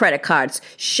 offshore credit cards,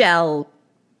 Shell,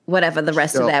 whatever the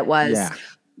rest of that was. Yeah.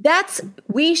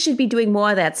 We should be doing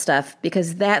more of that stuff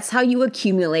because that's how you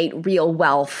accumulate real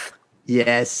wealth.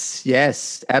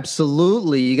 Yes,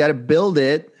 absolutely. You got to build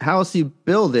it. How else do you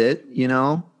build it?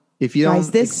 If you Guys,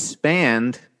 don't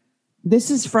expand. This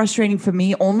is frustrating for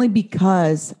me only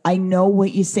because I know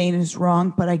what you're saying is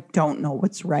wrong, but I don't know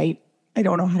what's right. I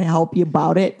don't know how to help you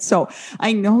about it. So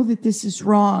I know that this is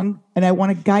wrong and I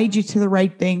want to guide you to the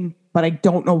right thing, but I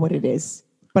don't know what it is.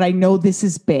 But I know this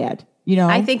is bad.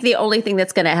 I think the only thing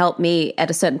that's going to help me at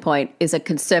a certain point is a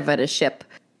conservatorship.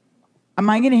 Am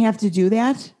I going to have to do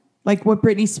that? Like what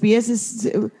Britney Spears is?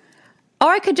 Or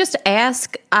I could just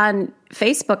ask on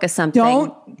Facebook or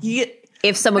something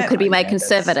if someone could be my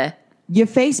conservator. Your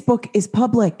Facebook is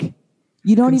public.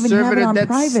 You don't even have it on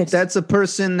private. That's a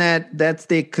person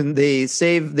they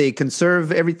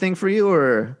conserve everything for you,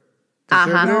 or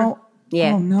conservator? No.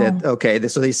 Yeah. Oh, no.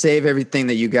 So they save everything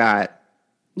that you got.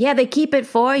 Yeah, they keep it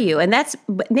for you. And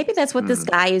maybe that's what this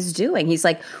guy is doing. He's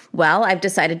like, well, I've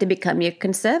decided to become your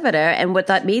conservator. And what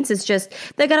that means is just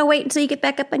they're going to wait until you get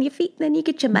back up on your feet. And then you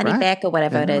get your money back or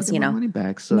whatever it is, Money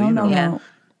back. So, No.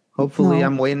 hopefully No.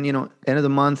 I'm waiting, end of the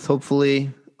month.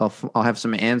 Hopefully I'll have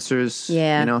some answers.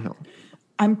 Yeah.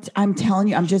 I'm telling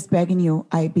you, I'm just begging you.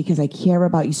 Because I care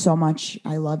about you so much.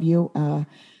 I love you.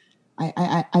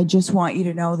 I just want you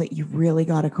to know that you really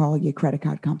got to call your credit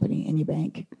card company and your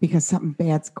bank because something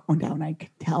bad's going down. I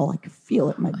could tell. I could feel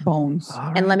it in my bones.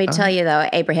 And let me tell you, though,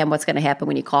 Abraham, what's going to happen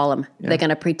when you call them? Yeah. They're going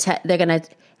to pretend. They're going to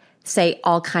say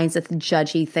all kinds of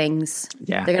judgy things.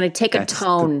 Yeah, they're going to take a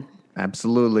tone.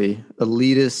 Absolutely,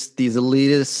 these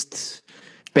elitist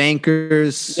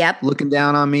bankers. Yep. Looking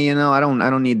down on me. I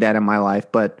don't need that in my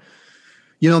life. But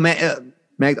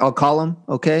Meg, I'll call them.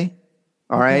 Okay.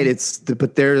 All right.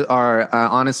 But there are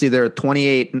honestly there are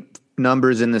 28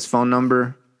 numbers in this phone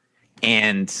number,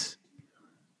 and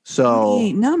so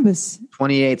 28 numbers.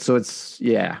 28. So it's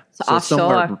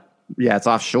offshore. It's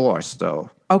offshore. So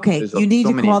okay, you need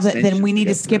to call that. Then we need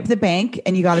to skip the bank,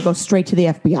 and you got to go straight to the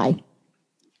FBI.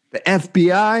 The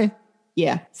FBI.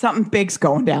 Yeah, something big's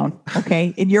going down.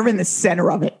 Okay, and you're in the center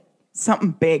of it.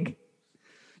 Something big.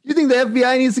 You think the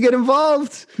FBI needs to get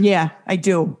involved? Yeah, I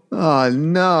do. Oh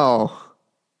no.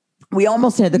 We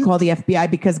almost had to call the FBI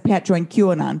because Pat joined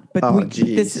QAnon. But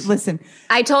listen.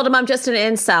 I told him I'm just an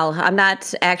incel. I'm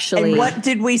not actually. And what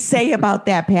did we say about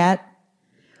that, Pat?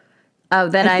 Oh,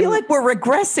 that I feel like we're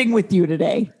regressing with you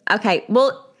today. Okay.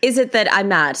 Well, is it that I'm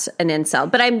not an incel?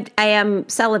 But I am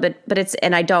celibate,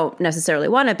 and I don't necessarily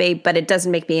want to be, but it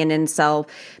doesn't make me an incel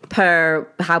per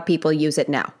how people use it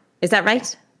now. Is that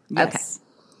right? Yes. Okay.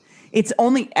 It's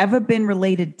only ever been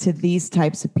related to these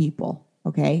types of people.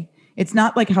 Okay. It's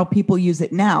not like how people use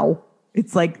it now.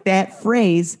 It's like that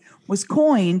phrase was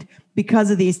coined because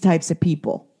of these types of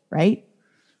people, right?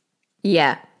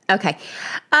 Yeah. Okay.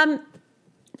 I'm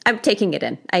taking it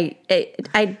in. I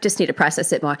just need to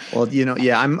process it more. Well,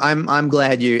 I'm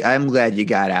glad you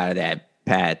got out of that,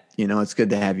 Pat. It's good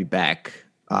to have you back.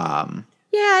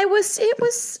 Yeah, it was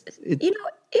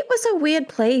a weird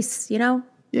place,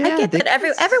 Yeah, I get that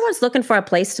everyone's looking for a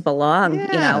place to belong,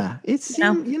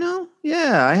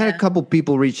 Yeah, I had a couple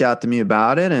people reach out to me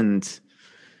about it, and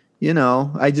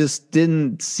I just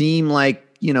didn't seem like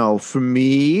for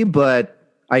me,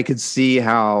 but I could see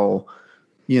how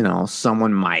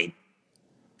someone might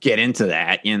get into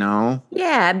that.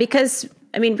 Yeah, because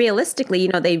I mean, realistically,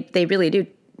 they really do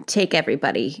take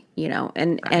everybody,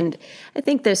 and I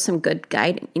think there's some good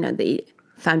guiding, the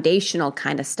foundational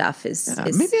kind of stuff is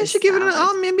maybe I should give it.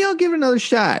 Maybe I'll give it another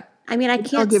shot. I mean,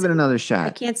 I'll give it another shot.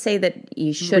 I can't say that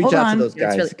you should reach out to those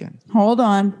guys again. Hold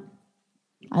on.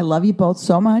 I love you both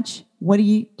so much. What are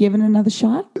you giving another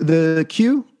shot? The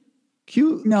Q?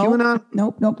 No. QAnon?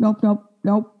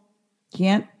 Nope.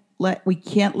 We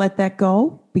can't let that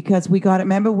go because we got it.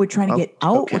 Remember, we're trying to get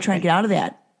out. Okay. We're trying to get out of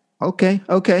that. Okay.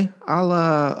 I'll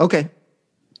okay.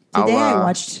 Today I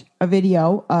watched a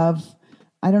video of,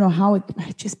 I don't know how it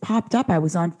just popped up. I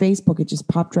was on Facebook. It just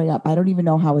popped right up. I don't even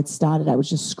know how it started. I was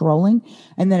just scrolling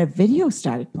and then a video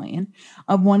started playing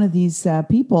of one of these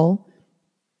people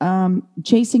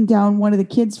chasing down one of the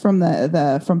kids from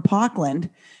from Parkland,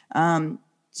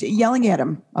 yelling at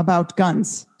him about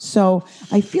guns. So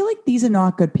I feel like these are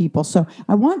not good people. So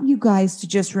I want you guys to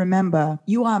just remember,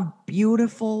 you are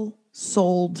beautiful,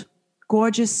 souled,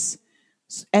 gorgeous,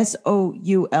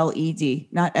 SOULED,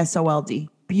 not SOLD.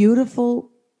 Beautiful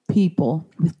people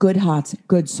with good hearts,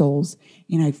 good souls.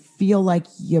 And I feel like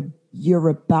you're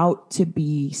about to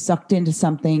be sucked into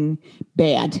something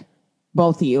bad,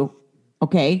 both of you.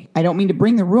 Okay? I don't mean to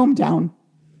bring the room down,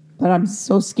 but I'm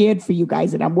so scared for you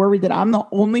guys, and I'm worried that I'm the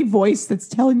only voice that's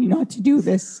telling you not to do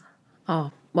this.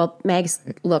 Oh, well, Mags,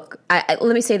 look, let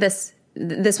me say this.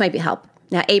 This might be help.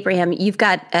 Now, Abraham, you've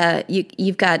got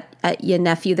your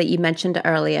nephew that you mentioned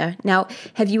earlier. Now,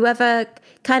 have you ever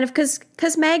kind of,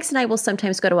 because Mags and I will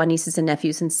sometimes go to our nieces and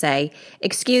nephews and say,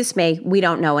 excuse me, we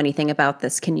don't know anything about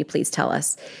this. Can you please tell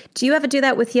us? Do you ever do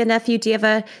that with your nephew? Do you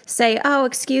ever say, oh,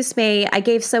 excuse me, I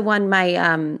gave someone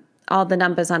my all the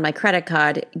numbers on my credit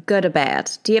card, good or bad?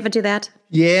 Do you ever do that?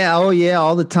 Yeah. Oh, yeah.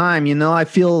 All the time. I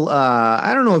feel,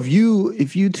 I don't know if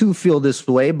you two feel this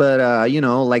way, but,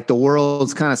 like the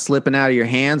world's kind of slipping out of your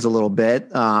hands a little bit,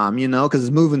 because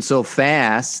it's moving so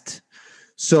fast.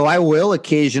 So I will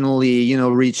occasionally,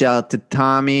 reach out to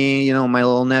Tommy, my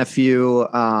little nephew,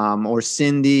 or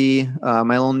Cindy, my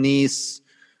little niece,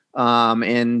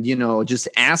 and, just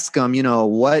ask them,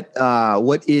 what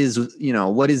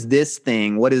is this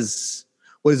thing? What is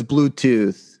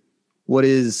Bluetooth? What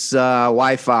is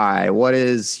Wi-Fi? What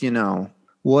is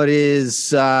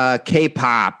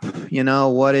K-pop?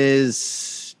 What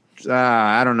is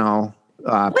I don't know.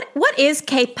 What is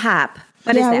K-pop?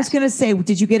 What is I that? was going to say,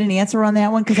 did you get an answer on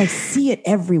that one? Because I see it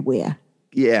everywhere.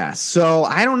 Yeah. So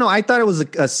I don't know. I thought it was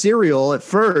a cereal at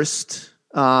first,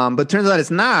 but turns out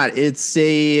it's not. It's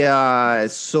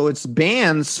so it's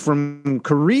bands from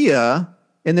Korea,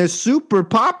 and they're super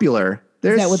popular.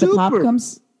 They're Is that what the pop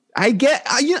comes?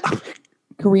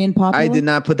 Korean popular? I did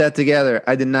not put that together.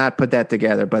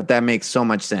 But that makes so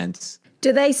much sense.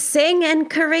 Do they sing in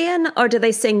Korean or do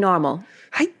they sing normal?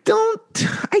 I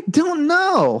don't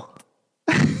know.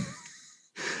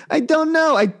 I don't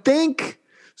know. I think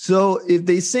so. If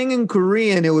they sing in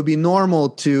Korean, it would be normal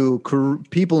to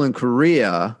people in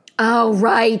Korea. Oh,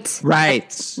 right.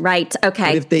 Right. Okay.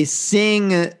 But if they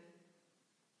sing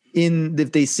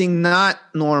not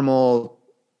normal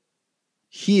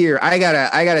here, I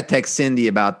gotta text Cindy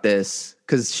about this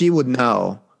because she would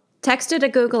know. Text her to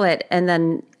Google it and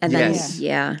then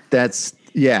yeah.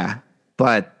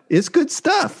 But it's good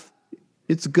stuff.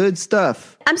 It's good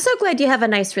stuff. I'm so glad you have a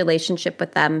nice relationship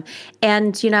with them.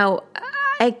 And,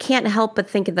 I can't help but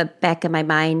think in the back of my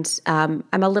mind, I'm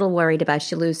a little worried about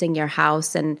you losing your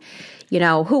house. And,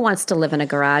 who wants to live in a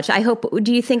garage?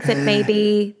 Do you think that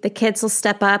maybe the kids will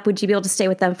step up? Would you be able to stay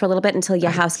with them for a little bit until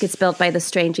your house gets built by the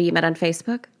stranger you met on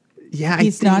Facebook? Yeah,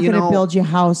 he's not going to build your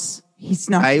house.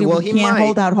 He's not. He can't might.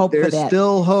 Hold out hope There's for that. There's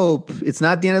still hope. It's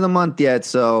not the end of the month yet.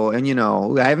 So, and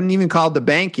I haven't even called the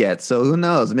bank yet. So who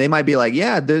knows? They might be like,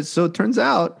 so it turns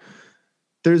out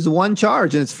there's one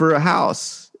charge and it's for a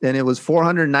house and it was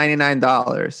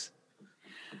 $499.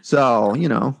 So,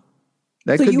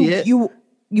 that could be it.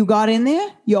 You got in there?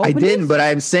 I didn't, but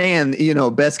I'm saying,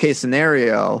 best case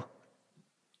scenario,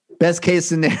 that's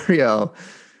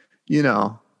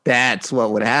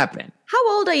what would happen.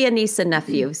 How old are your niece and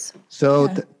nephews?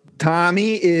 So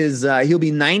Tommy is, he'll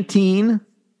be 19.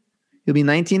 He'll be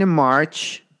 19 in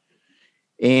March.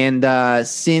 And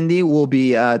Cindy will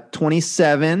be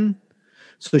 27.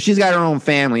 So she's got her own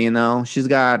family, She's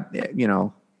got,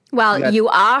 Well, you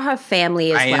are her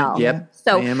family as well. Yep.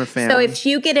 So, I am her family. So if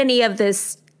you get any of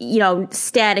this,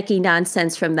 staticky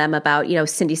nonsense from them about,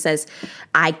 Cindy says,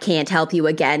 I can't help you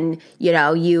again.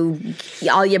 You're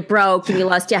broke and you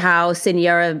lost your house and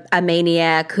you're a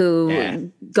maniac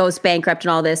who goes bankrupt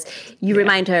and all this. You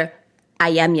remind her, I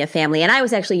am your family. And I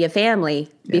was actually your family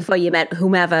before you met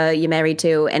whomever you married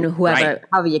to and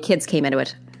however your kids came into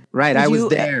it. Right. I was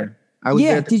there. I was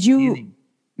there Yeah. at the beginning.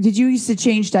 Did you used to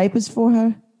change diapers for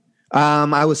her?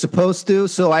 I was supposed to,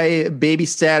 so I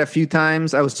babysat a few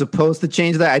times. I was supposed to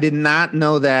change that. I did not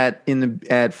know that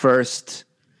at first.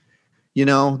 You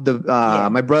know,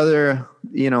 my brother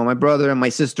and my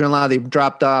sister-in-law, they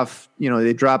dropped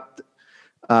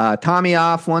Tommy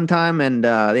off one time, and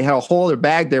they had a whole other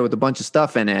bag there with a bunch of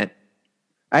stuff in it.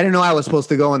 I didn't know I was supposed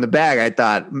to go in the bag. I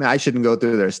thought, man, I shouldn't go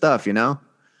through their stuff, you know?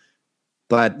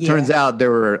 But turns out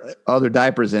there were other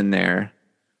diapers in there.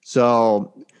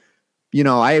 So, you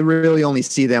know, I really only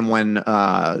see them when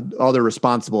other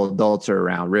responsible adults are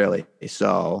around, really.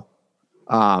 So,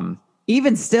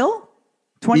 Even still?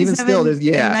 even still, there's,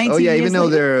 even though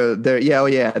later?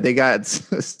 they got,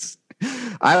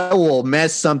 I will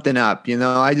mess something up, you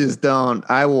know,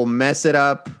 I will mess it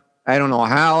up. I don't know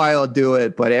how I'll do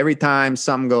it, but every time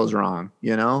something goes wrong,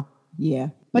 you know? Yeah.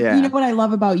 But you know what I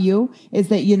love about you is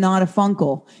that you're not a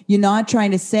funkle. You're not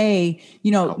trying to say,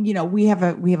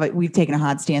 we've taken a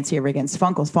hard stance here against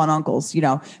funkles, fun uncles, you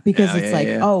know, because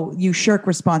oh, you shirk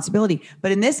responsibility.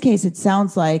 But in this case, it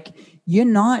sounds like you're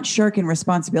not shirking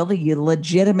responsibility. You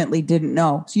legitimately didn't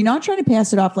know. So you're not trying to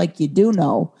pass it off like you do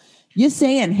know. You're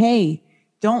saying, hey,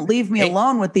 don't leave me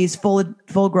alone with these full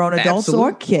grown adults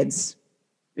or kids.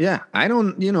 Yeah. I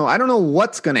don't know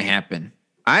what's going to happen.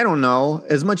 I don't know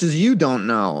as much as you don't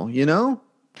know, you know?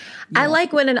 I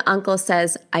like when an uncle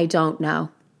says, I don't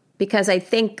know, because I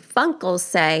think funkles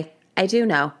say, I do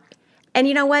know. And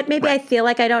you know what? Maybe I feel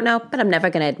like I don't know, but I'm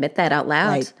never going to admit that out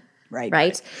loud.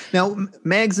 Right. Now,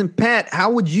 Mags and Pat,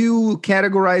 how would you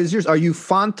categorize yours? Are you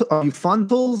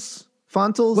funtles?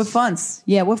 We're funts.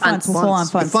 Yeah, we're funts. We're full on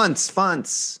funts.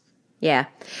 Funts. Yeah.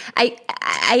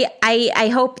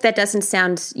 I hope that doesn't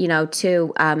sound,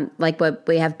 too like what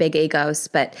we have big egos,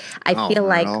 but I feel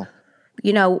like,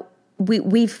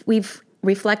 we've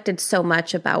reflected so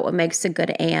much about what makes a good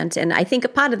aunt. And I think a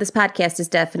part of this podcast is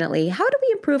definitely how do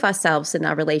we improve ourselves in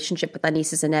our relationship with our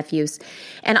nieces and nephews?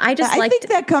 And I think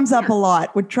that comes up a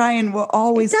lot. We're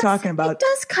always talking about. It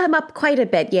does come up quite a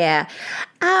bit. Yeah.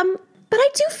 But I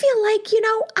do feel like,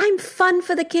 I'm fun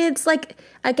for the kids. Like,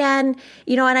 again,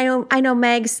 and I know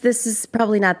Megs, this is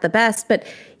probably not the best, but,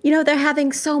 they're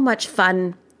having so much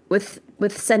fun with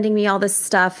sending me all this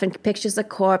stuff and pictures of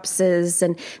corpses.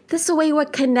 And this is the way we're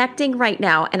connecting right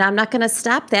now. And I'm not going to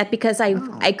stop that because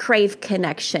I crave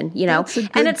connection, That's a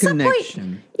good and at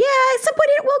connection. some point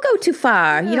it will go too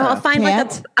far. I'll find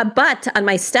like a butt on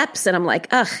my steps and I'm like,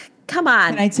 ugh, come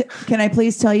on. Can I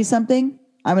please tell you something?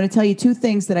 I'm going to tell you two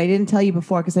things that I didn't tell you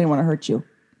before because I didn't want to hurt you.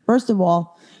 First of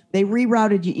all, they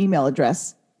rerouted your email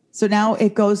address. So now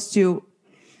it goes to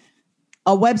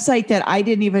a website that I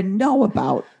didn't even know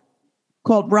about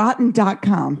called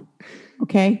rotten.com.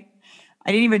 Okay.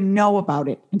 I didn't even know about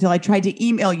it until I tried to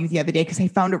email you the other day because I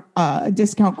found a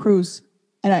discount cruise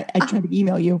and I tried to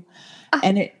email you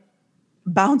and it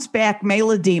bounced back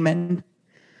Mailer Demon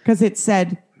because it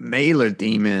said Mailer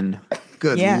Demon.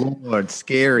 Good Lord.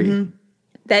 Scary. Mm-hmm.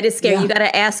 That is scary. Yeah. You got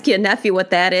to ask your nephew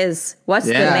what that is. What's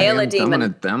the Mailer Demon?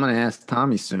 I'm gonna ask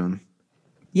Tommy soon.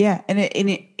 Yeah, and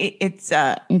it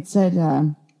said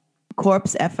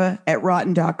corpse effa at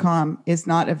rotten.com is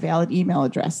not a valid email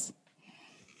address.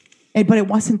 But it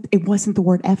wasn't the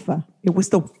word effa. It was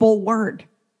the full word.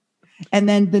 And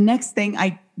then the next thing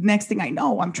I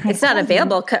know, I'm trying. It's not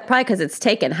available, probably because it's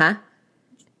taken, huh?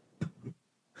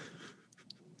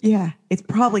 Yeah, it's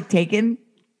probably taken.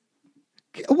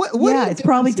 What it's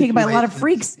probably taken by a lot of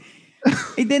freaks.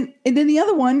 and then the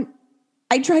other one,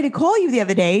 I tried to call you the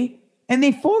other day, and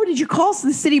they forwarded your calls to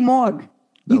the city morgue.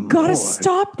 You got to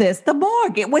stop this. The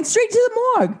morgue. It went straight to the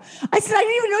morgue. I said, I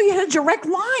didn't even know you had a direct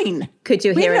line. Could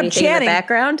you hear anything in the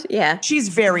background? Yeah. She's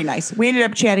very nice. We ended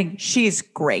up chatting. She's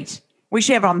great. We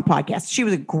should have her on the podcast. She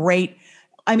was a great,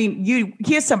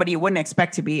 here's somebody you wouldn't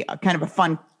expect to be a kind of a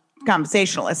fun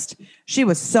conversationalist. She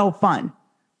was so fun.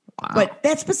 Wow. But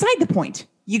that's beside the point.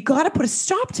 You got to put a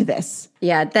stop to this.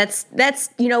 Yeah, that's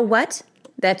you know what?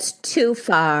 That's too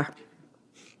far.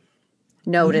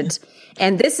 Noted.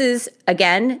 And this is,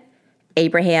 again,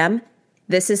 Abraham,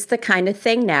 this is the kind of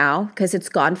thing now, because it's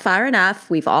gone far enough.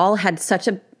 We've all had such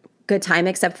a good time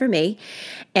except for me.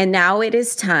 And now it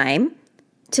is time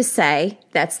to say,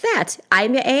 that's that.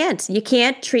 I'm your aunt. You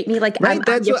can't treat me like I'm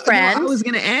your friend. I was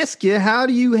going to ask you, how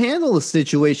do you handle a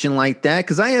situation like that?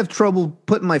 Because I have trouble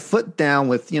putting my foot down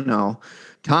with,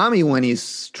 Tommy when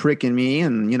he's tricking me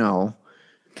and,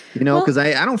 because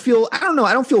I don't feel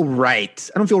right.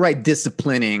 I don't feel right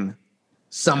disciplining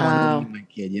someone, my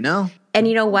kid, And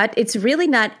you know what? It's really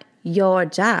not your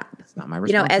job. It's not my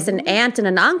You know, as an aunt and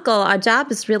an uncle, our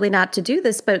job is really not to do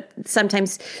this, but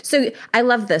sometimes. So I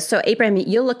love this. So Abraham,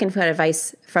 you're looking for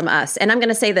advice from us, and I'm going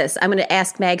to say this. I'm going to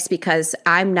ask Mags because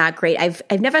I'm not great.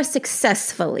 I've never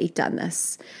successfully done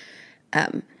this,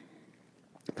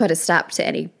 put a stop to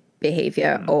any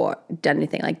behavior or done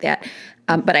anything like that.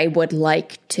 But I would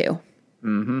like to.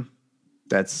 Mm-hmm.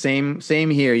 That's same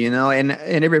here, you know, and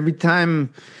every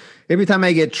time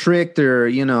I get tricked or,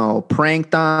 you know,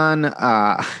 pranked on,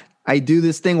 I do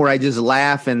this thing where I just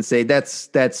laugh and say,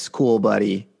 that's cool,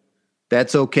 buddy.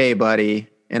 That's okay, buddy.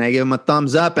 And I give him a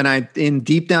thumbs up, and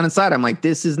deep down inside, I'm like,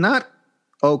 this is not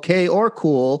okay or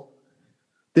cool.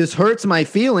 This hurts my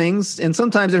feelings. And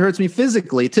sometimes it hurts me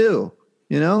physically too.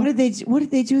 You know, what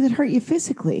did they do that hurt you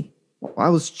physically? I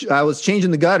was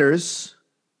changing the gutters.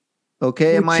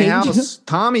 Okay, at my house,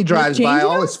 Tommy drives by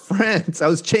all his friends. I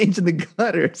was changing the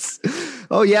gutters.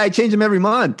 Oh yeah, I change them every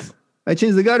month. I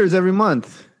change the gutters every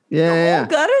month. Yeah,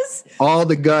 gutters? All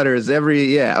the gutters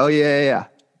Oh yeah.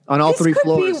 On all three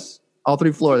floors. All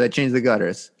 3 floors, I change the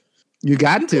gutters. You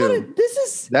got to.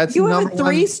 That's you have a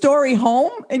 3-story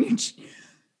home and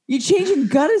you're changing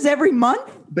gutters every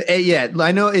month? But yeah,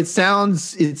 I know it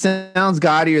sounds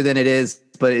gaudier than it is.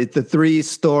 But the 3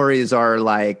 stories are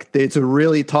like, it's a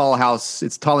really tall house.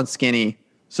 It's tall and skinny.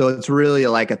 So it's really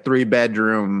like a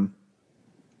 3-bedroom,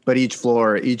 but each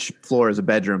floor is a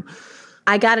bedroom.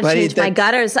 I got to change my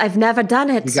gutters. I've never done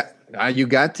it. You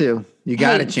got to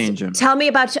change them. Tell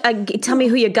me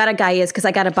who your gutter guy is, because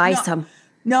I got to buy some.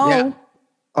 No. Yeah.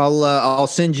 I'll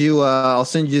send you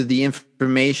the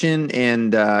information,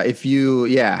 and if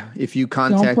you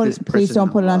contact this person, please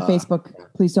don't put it on Facebook.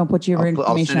 Please don't put your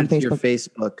information on Facebook. Your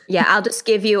Facebook. Yeah, I'll just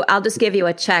give you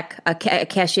a check, a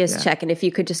cashier's check, and if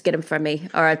you could just get them for me,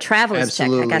 or a traveler's check.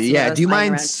 I guess. Yeah. Do you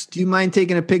mind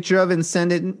taking a picture of it and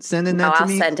sending that to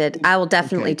me? I'll send it. I will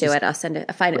definitely do it. I'll send it.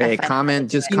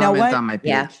 Comment on my page.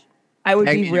 Yeah. I would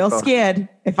be real scared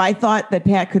if I thought that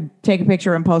Pat could take a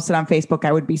picture and post it on Facebook.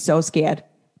 I would be so scared.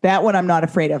 That one I'm not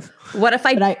afraid of. What if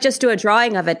I just do a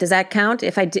drawing of it? Does that count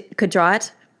if I could draw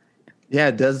it? Yeah,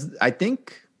 it does. I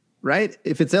think, right?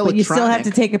 If it's electronic. But you still have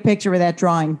to take a picture of that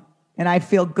drawing. And I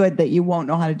feel good that you won't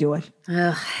know how to do it.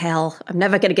 Oh, hell. I'm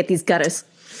never going to get these gutters.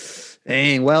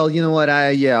 Dang. Well, you know what?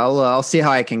 I'll see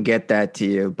how I can get that to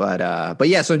you. But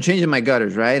yeah, so I'm changing my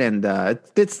gutters, right? And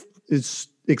it's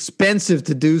expensive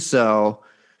to do so.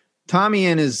 Tommy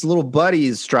and his little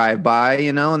buddies drive by,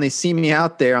 you know, and they see me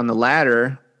out there on the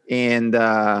ladder. And,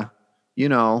 you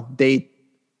know, they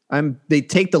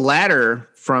take the ladder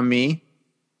from me.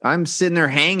 I'm sitting there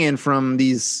hanging from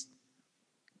these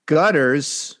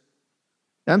gutters.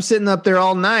 I'm sitting up there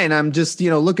all night. And I'm just, you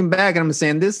know, looking back and I'm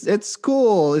saying, it's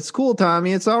cool. It's cool,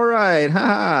 Tommy. It's all right. Ha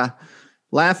ha.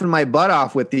 Laughing my butt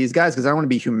off with these guys because I don't want to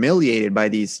be humiliated by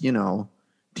these, you know,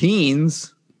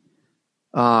 teens.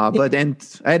 But then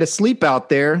I had to sleep out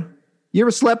there. You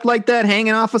ever slept like that,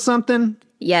 hanging off of something?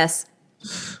 Yes.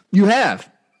 You have.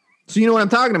 So you know what I'm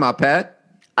talking about, Pat?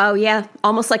 Oh, yeah.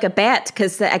 Almost like a bat,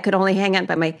 because I could only hang on,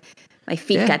 but my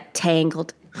feet got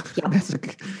tangled. Yeah.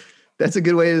 That's a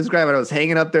good way to describe it. I was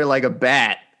hanging up there like a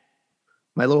bat.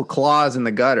 My little claws in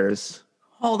the gutters.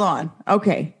 Hold on.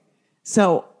 Okay.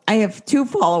 So I have 2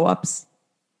 follow-ups,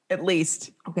 at least.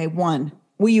 Okay, 1.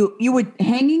 Were you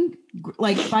hanging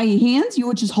like by your hands? You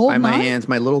were just holding on? By my hands.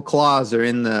 My little claws are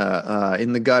in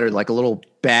the gutter like a little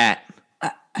bat.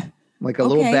 Like a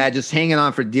little bat just hanging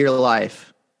on for dear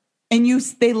life. And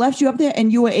they left you up there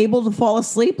and you were able to fall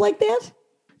asleep like that?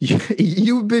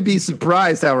 You would be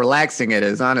surprised how relaxing it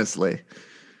is, honestly.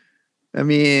 I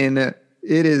mean, I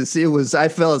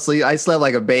fell asleep. I slept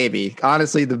like a baby.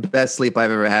 Honestly, the best sleep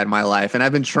I've ever had in my life. And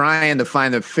I've been trying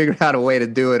to figure out a way to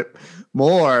do it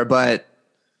more, but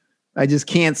I just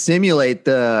can't simulate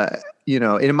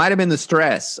it might have been the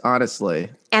stress,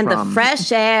 honestly. And the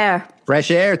fresh air.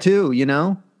 Fresh air too, you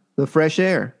know, the fresh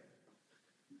air.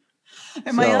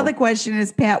 And my other question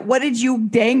is, Pat, what did you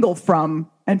dangle from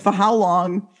and for how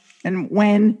long and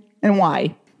when and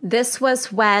why? This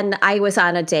was when I was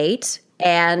on a date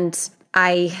and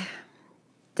I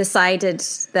decided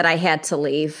that I had to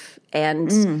leave.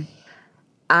 And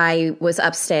I was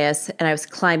upstairs and I was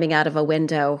climbing out of a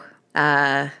window.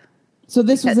 So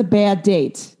this was a bad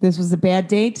date. This was a bad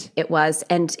date? It was.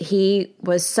 And he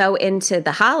was so into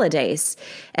the holidays.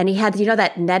 And he had,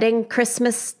 that netting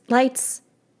Christmas lights?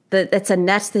 It's a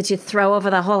net that you throw over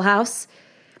the whole house.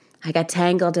 I got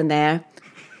tangled in there.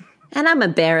 And I'm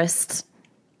embarrassed,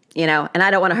 and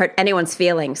I don't want to hurt anyone's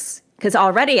feelings. Because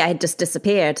already I had just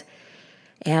disappeared.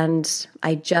 And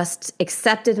I just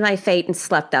accepted my fate and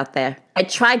slept out there. I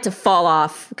tried to fall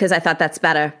off because I thought that's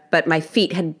better. But my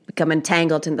feet had become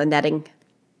entangled in the netting.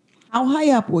 How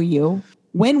high up were you?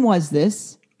 When was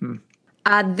this?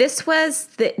 This was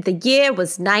the year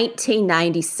was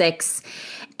 1996,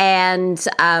 and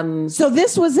So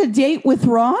this was a date with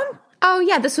Ron?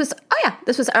 this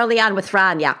was early on with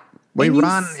Ron. Yeah, Wait, And you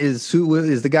Ron is who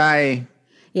is the guy?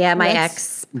 yeah, my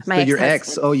That's- ex, my Your ex-husband.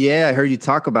 ex? Oh yeah, I heard you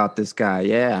talk about this guy.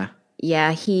 Yeah.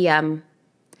 Yeah,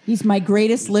 He's my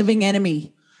greatest living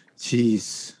enemy.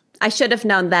 Jeez. I should have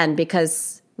known then,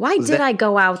 because why did that- I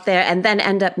go out there and then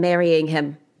end up marrying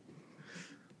him?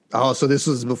 Oh, so this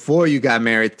was before you got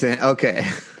married. Okay.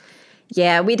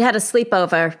 Yeah, we'd had a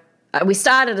sleepover. We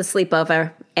started a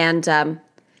sleepover, and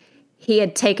he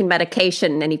had taken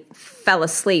medication and he fell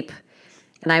asleep.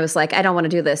 And I was like, I don't want to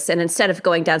do this. And instead of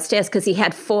going downstairs, because he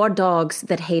had 4 dogs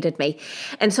that hated me.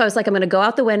 And so I was like, I'm going to go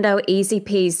out the window, easy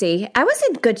peasy. I was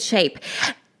in good shape.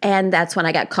 And that's when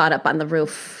I got caught up on the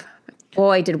roof.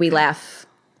 Boy, did we laugh.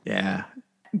 Yeah.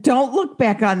 Don't look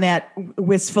back on that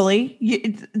wistfully.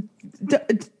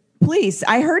 Please,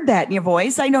 I heard that in your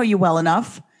voice. I know you well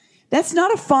enough. That's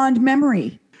not a fond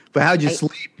memory. But how'd you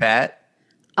sleep, Pat?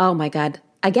 Oh, my God.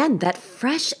 Again, that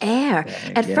fresh air.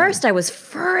 At yeah. first, I was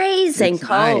freezing It's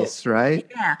cold. nice, right?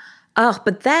 Yeah. Oh,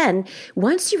 but then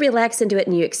once you relax into it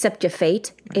and you accept your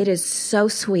fate, it is so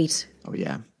sweet. Oh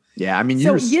yeah. Yeah. I mean, you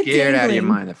So were you're scared out of your dangling.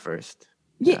 mind at first.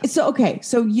 Yeah. So, okay.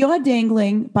 So you're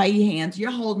dangling by your hands. You're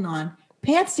holding on.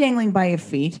 Pat's dangling by your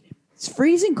feet. It's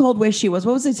freezing cold where she was.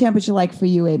 What was the temperature like for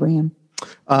you, Abraham?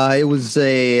 It was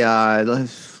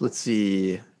let's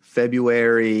see,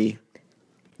 February.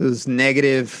 It was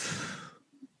negative.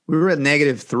 We were at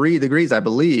negative 3 degrees, I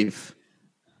believe.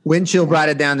 Wind chill brought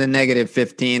it down to negative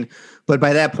 15. But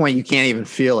by that point, you can't even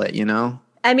feel it, you know?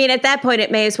 I mean, at that point,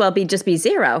 it may as well just be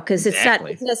 0, because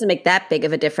Exactly. it doesn't make that big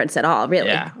of a difference at all, really.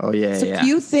 Yeah. Oh, yeah, So yeah. do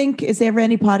you think, is there ever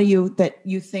any part of you that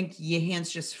you think your hands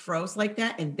just froze like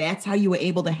that and that's how you were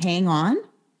able to hang on?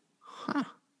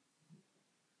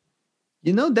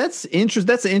 You know, that's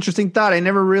That's an interesting thought. I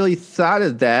never really thought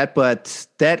of that, but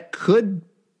that could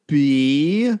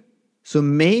be. So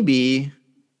maybe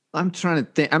I'm trying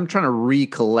to think. I'm trying to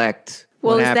recollect.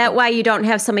 Well, what is that happened. why you don't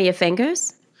have some of your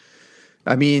fingers?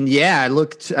 I mean, yeah, I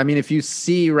looked. I mean, if you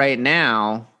see right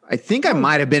now, I think I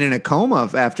might have been in a coma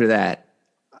after that.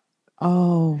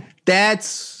 Oh,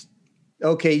 That's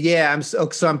okay. Yeah, so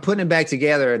I'm putting it back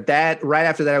together. That right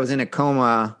after that, I was in a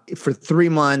coma for 3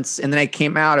 months, and then I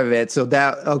came out of it. So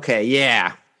that okay,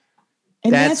 yeah,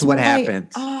 and that's what why- happened.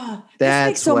 This That's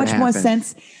makes so what much more happened.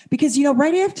 sense because,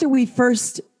 right after we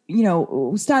first,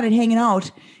 started hanging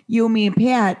out, you and me and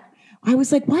Pat, I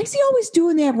was like, why is he always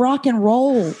doing that rock and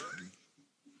roll?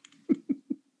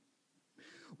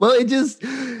 Well,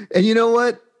 and you know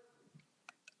what?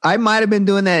 I might have been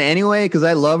doing that anyway because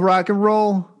I love rock and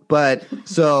roll, but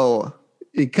so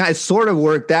it kind of sort of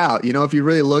worked out, if you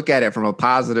really look at it from a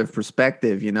positive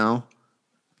perspective,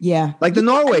 Yeah. like the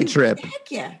Norway trip.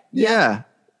 Heck yeah. Yeah.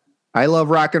 I love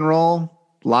rock and roll.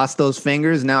 Lost those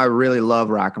fingers. Now I really love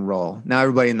rock and roll. Now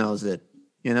everybody knows it,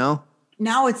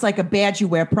 Now it's like a badge you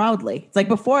wear proudly. It's like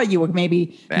before you were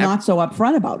maybe not so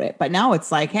upfront about it, but now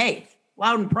it's like, hey,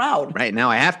 loud and proud. Right now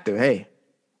I have to. Hey.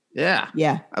 Yeah.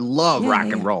 Yeah. I love rock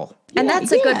and yeah. roll. And Yeah,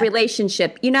 that's a good yeah.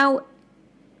 relationship.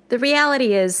 The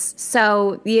reality is,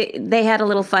 so they had a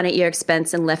little fun at your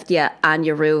expense and left you on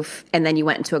your roof, and then you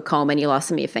went into a coma and you lost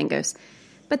some of your fingers.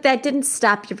 But that didn't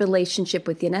stop your relationship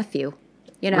with your nephew.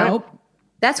 Nope.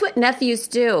 That's what nephews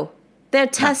do. They're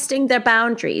testing their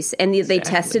boundaries, and they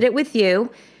tested it with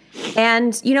you.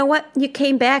 And you know what? You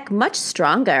came back much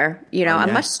stronger, a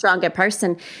much stronger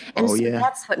person. And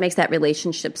that's what makes that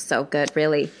relationship so good,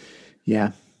 really.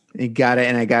 Yeah. I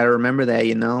gotta remember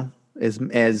that,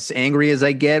 as angry as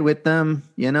I get with them,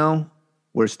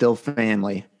 we're still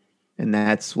family. And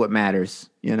that's what matters,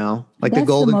 like That's the the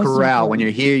Golden most Corral. When important.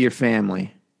 you're here, you're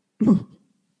family.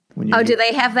 Do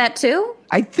they have that too?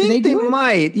 I think they do it?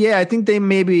 might. Yeah, I think they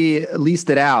maybe leased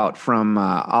it out from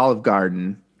Olive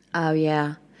Garden. Oh,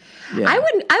 yeah. Yeah. I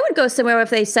would go somewhere if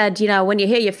they said, when you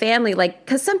hear your family,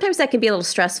 because sometimes that can be a little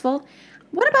stressful.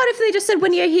 What about if they just said,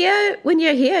 when you're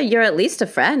here, you're at least a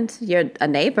friend. You're a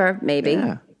neighbor, maybe.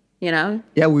 Yeah.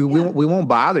 Yeah, we won't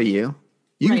bother you.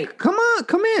 You Right. can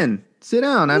come in, sit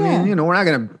down. I Yeah. mean, we're not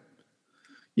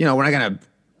gonna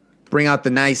bring out the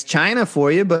nice china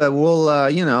for you, but we'll,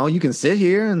 you can sit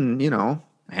here and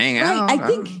hang out. Right.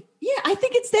 I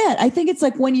think it's that. I think it's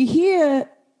like when you hear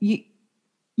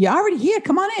you're already here.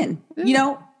 Come on in. I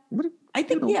think I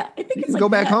think You it's can like go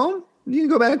back that. home. You can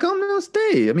go back home. No,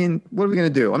 stay. I mean, what are we gonna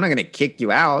do? I'm not gonna kick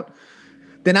you out.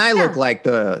 Then I look like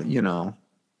the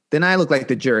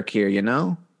jerk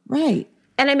here. Right.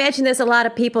 And I imagine there's a lot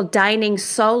of people dining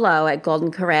solo at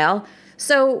Golden Corral.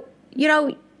 So,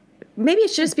 maybe it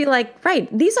should just be like, right,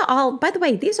 these are all, by the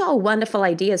way, these are all wonderful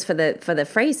ideas for the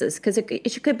phrases, because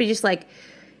it could be just like,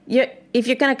 if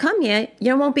you're going to come here,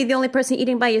 you won't be the only person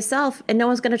eating by yourself, and no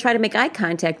one's going to try to make eye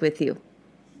contact with you.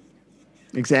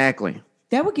 Exactly.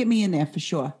 That would get me in there for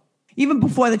sure. Even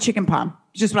before the chicken parm.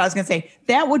 Just what I was going to say.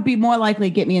 That would be more likely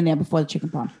to get me in there before the chicken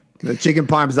parm. The chicken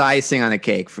parm's the icing on the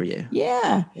cake for you.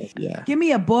 Yeah. Yeah. Give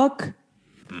me a book,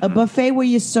 a buffet where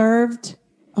you're served.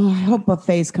 Oh, I hope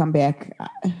buffets come back.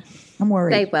 I'm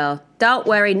worried. They will. Don't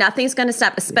worry. Nothing's going to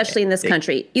stop, especially in this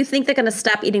country. You think they're going to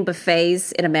stop eating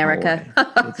buffets in America?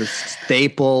 It's a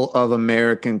staple of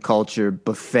American culture.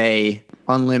 Buffet,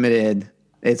 unlimited.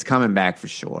 It's coming back for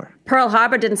sure. Pearl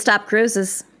Harbor didn't stop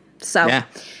cruises. So, Yeah.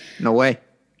 No way.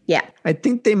 Yeah. I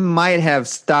think they might have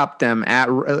stopped them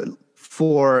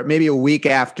for maybe a week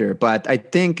after, but I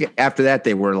think after that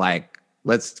they were like,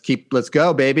 let's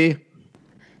go, baby.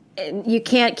 You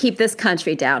can't keep this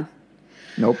country down.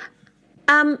 Nope.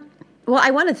 Well,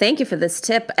 I want to thank you for this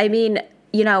tip. I mean,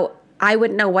 I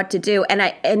wouldn't know what to do, and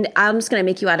I'm just going to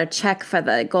make you out a check for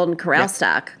the Golden Corral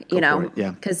stock.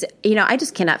 Because I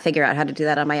just cannot figure out how to do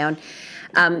that on my own.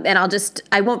 And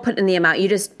I won't put in the amount. You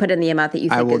just put in the amount that you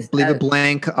think I will leave it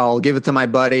blank. I'll give it to my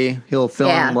buddy. He'll fill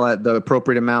in the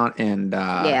appropriate amount. And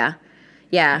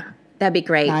yeah, that'd be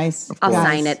great. Nice. I'll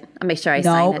sign it. I'll make sure I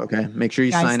sign it. Okay, make sure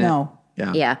you Guys, sign no.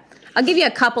 it. Yeah. I'll give you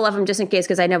a couple of them just in case,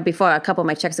 because I know before a couple of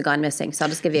my checks have gone missing. So I'll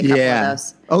just give you a couple of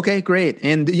those. Okay, great.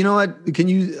 And you know what? Can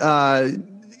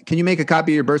you make a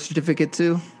copy of your birth certificate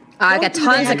too? I got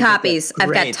tons of copies.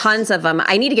 I've got tons of them.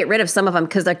 I need to get rid of some of them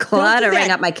because they're cluttering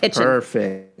up my kitchen.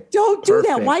 Perfect. Don't do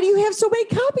that. Why do you have so many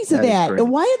copies of that? great.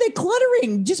 And why are they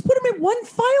cluttering? Just put them in one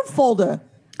file folder.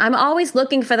 I'm always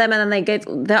looking for them, and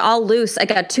then they're all loose. I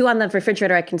got 2 on the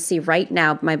refrigerator. I can see right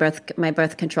now my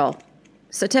birth control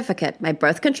certificate. My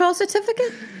birth control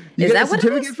certificate. You Is got that a what it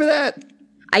certificate is? for that?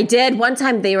 I did. One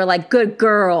time they were like, "Good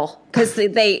girl," because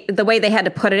the way they had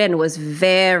to put it in was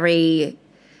very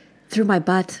through my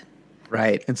butt.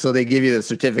 Right. And so they give you the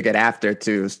certificate after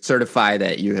to certify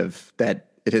that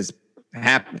it has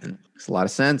happened. Makes a lot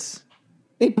of sense.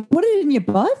 They put it in your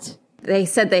butt? They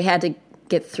said they had to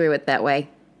get through it that way.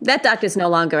 That doctor's no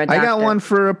longer a doctor. I got one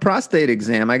for a prostate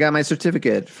exam. I got my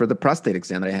certificate for the prostate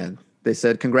exam that I had. They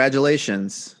said,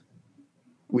 congratulations.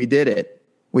 We did it.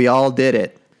 We all did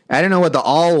it. I didn't know what the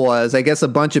all was. I guess a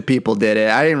bunch of people did it.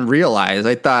 I didn't realize.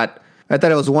 I thought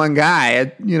it was one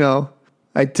guy.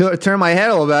 I turned my head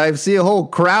a little bit. I see a whole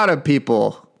crowd of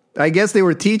people. I guess they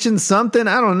were teaching something.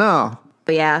 I don't know.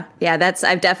 Yeah.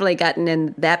 I've definitely gotten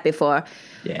in that before.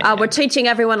 Yeah. We're teaching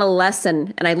everyone a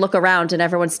lesson, and I look around, and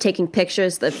everyone's taking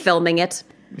pictures. They're filming it.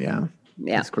 Yeah.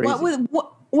 Yeah. That's crazy.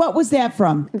 What was that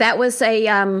from? That was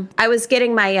I was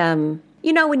getting my,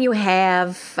 when you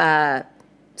have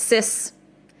cysts,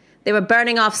 they were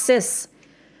burning off cysts.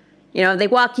 They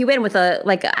walk you in with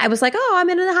I was like, oh, I'm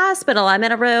in the hospital. I'm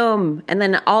in a room. And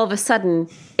then all of a sudden,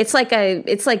 it's like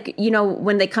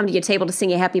when they come to your table to sing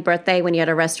you happy birthday when you're at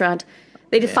a restaurant,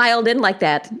 they just filed in like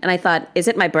that. And I thought, is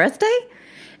it my birthday?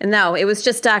 And no, it was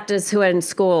just doctors who are in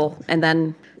school. And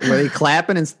then. Were they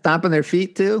clapping and stomping their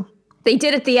feet too? They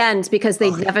did at the end because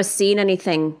they'd never seen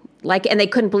anything and they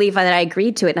couldn't believe that I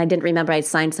agreed to it. And I didn't remember I'd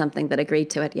signed something that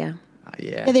agreed to it. Yeah.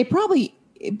 Yeah. They probably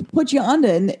put you under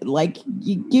and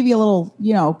give you a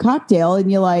little, cocktail,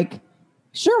 and you're like,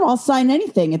 sure, I'll sign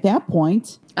anything at that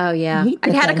point. Oh yeah.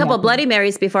 I had a couple of Bloody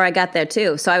Marys before I got there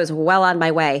too. So I was well on my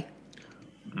way.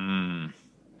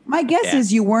 My guess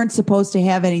is you weren't supposed to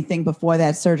have anything before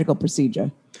that surgical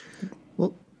procedure.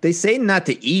 Well, they say not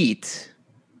to eat.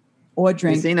 Or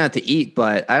drink. They say not to eat,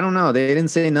 but I don't know. They didn't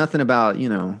say nothing about,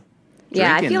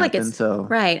 Yeah, I feel like it's so.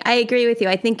 Right. I agree with you.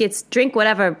 I think it's drink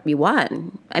whatever you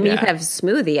want. I mean, you can have a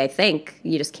smoothie. I think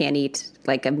you just can't eat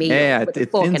like a meal. Yeah, with a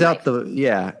it fork thins and out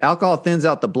knife. alcohol thins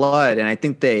out the blood, and I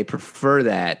think they prefer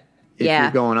that if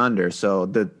you're going under.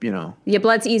 So your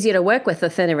blood's easier to work with the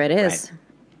thinner it is. Right.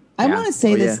 I want to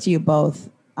say this to you both.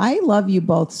 I love you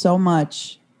both so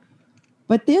much,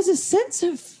 but there's a sense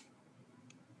of,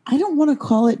 I don't want to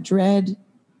call it dread.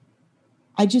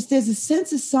 There's a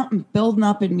sense of something building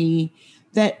up in me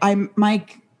that my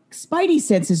spidey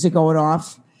senses are going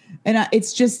off, and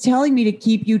it's just telling me to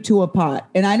keep you two apart.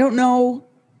 And I don't know.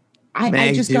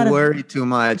 I just got to worry too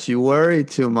much. You worry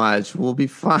too much. We'll be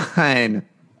fine.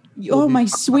 Oh, my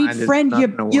sweet friend,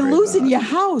 you're losing your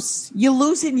house. You're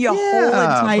losing your whole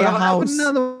entire house.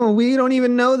 Another one. We don't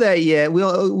even know that yet. We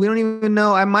don't even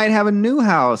know. I might have a new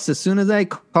house as soon as I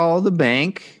call the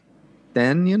bank.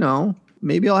 Then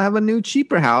maybe I'll have a new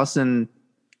cheaper house, and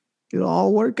it'll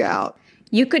all work out.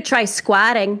 You could try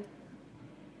squatting.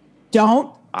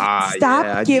 Don't.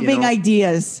 Stop giving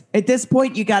ideas. At this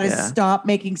point, you got to Yeah. stop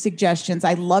making suggestions.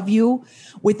 I love you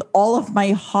with all of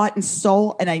my heart and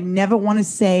soul, and I never want to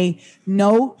say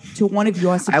no to one of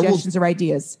your suggestions or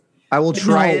ideas. I will But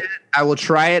try no. it. I will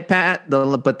try it, Pat.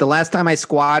 But the last time I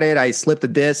squatted, I slipped a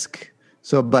disc.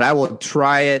 So, but I will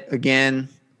try it again.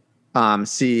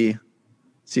 See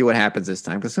what happens this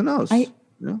time. Because who knows? I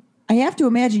have to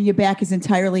imagine your back is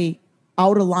entirely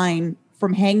out of line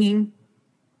from hanging.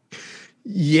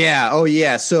 Yeah. Oh,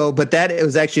 yeah. So, but it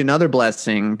was actually another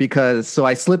blessing because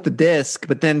I slipped the disc,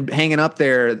 but then hanging up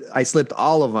there, I slipped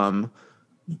all of them.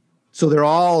 So they're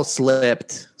all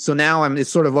slipped. So now it's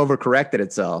sort of overcorrected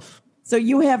itself. So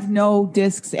you have no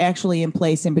discs actually in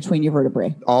place in between your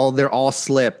vertebrae. They're all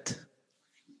slipped.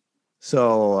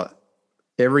 So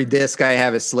every disc I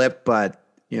have is slipped, but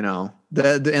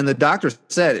and the doctor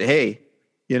said, hey,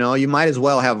 you might as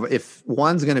well have, if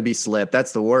one's going to be slipped,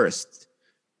 that's the worst.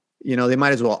 They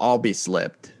might as well all be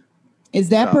slipped. Is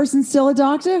that person still a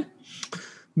doctor?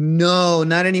 No,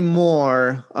 not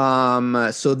anymore.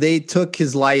 So they took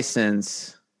his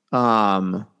license,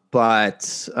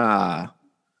 but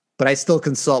I still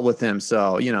consult with him.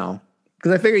 So,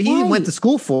 because I figure he went to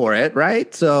school for it,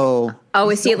 right? So. Oh,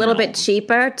 is he a little bit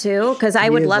cheaper too? Because I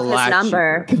would love his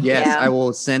number. Yes, Yeah. I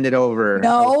will send it over.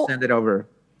 No. Send it over.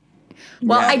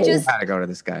 Well, Yeah, I just gotta go to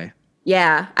this guy.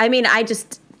 Yeah, I mean,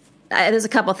 there's a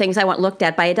couple things I want looked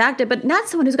at by a doctor, but not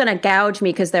someone who's going to gouge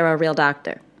me because they're a real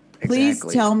doctor. Please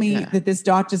Exactly. tell me that this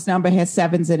doctor's number has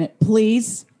 7s in it.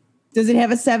 Please. Does it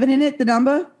have a 7 in it, the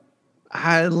number?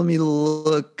 Let me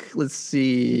look. Let's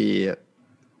see.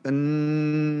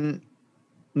 No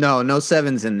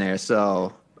 7s in there.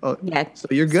 So, Yeah. So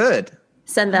you're good.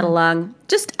 Send that along.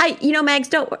 Just, Mags,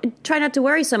 don't try not to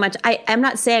worry so much. I'm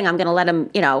not saying I'm going to let him,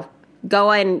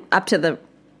 go in up to the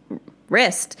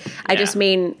wrist. I just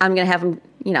mean I'm going to have him,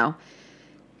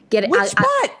 get it. Which part?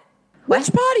 What?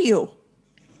 Which part are you?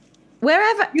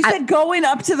 Wherever. You said going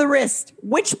up to the wrist.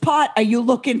 Which part are you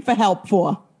looking for help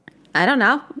for? I don't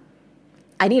know.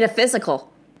 I need a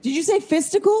physical. Did you say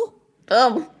fisticle?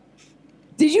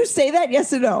 Did you say that?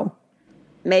 Yes or no?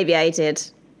 Maybe I did.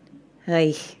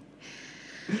 Hey.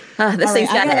 This thing's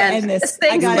I got to gotta end. this. This I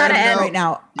thing's gotta got to end end right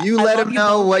now. You I let love him you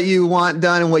know both. what you want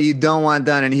done and what you don't want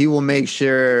done, and he will make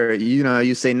sure,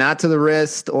 you say not to the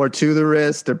wrist or to the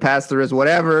wrist or past the wrist,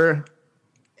 whatever,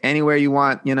 anywhere you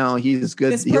want, he's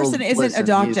good. This person isn't a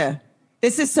doctor.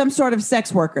 This is some sort of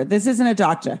sex worker. This isn't a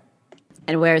doctor.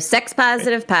 And we're a sex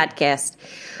positive podcast.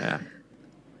 Yeah.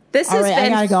 This All has right, I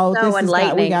been gotta go. so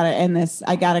enlightening. We gotta end this.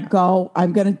 I gotta go.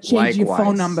 I'm gonna change your phone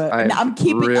Likewise. number. I've No, I'm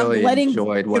really letting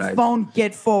enjoyed what your phone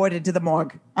get forwarded to the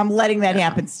morgue. I'm letting that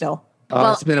happen still.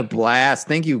 Oh, it's been a blast.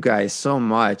 Thank you guys so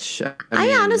much. I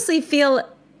mean, honestly feel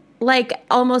like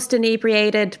almost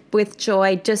inebriated with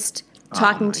joy just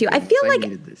talking to you. I feel like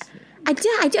needed this. I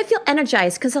feel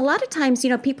energized because a lot of times,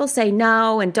 people say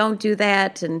no and don't do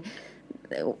that. And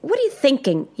what are you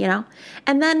thinking,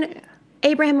 And then,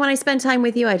 Abraham, when I spend time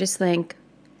with you, I just think,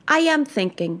 I am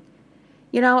thinking,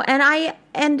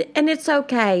 and it's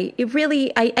okay. It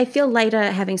really, I feel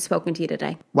lighter having spoken to you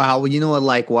today. Wow. Well, you know what?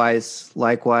 Likewise,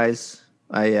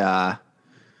 I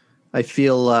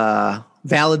feel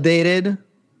validated,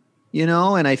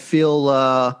 and I feel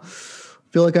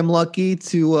like I'm lucky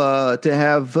to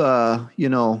have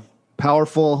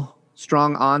powerful,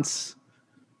 strong aunts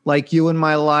like you in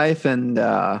my life, and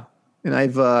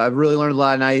I've really learned a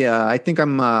lot, and I think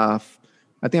I'm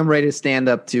ready to stand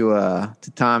up to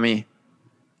Tommy.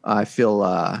 I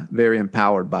feel very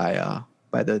empowered by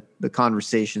the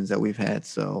conversations that we've had.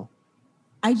 So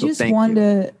I just want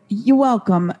to. You're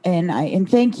welcome, and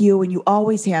thank you. And you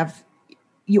always have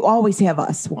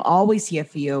us. We're always here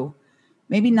for you.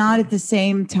 Maybe not at the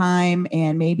same time,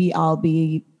 and maybe I'll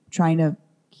be trying to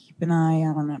keep an eye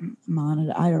on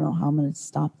monitor. I don't know how I'm going to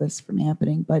stop this from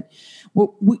happening, but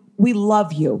we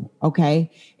love you, okay?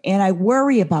 And I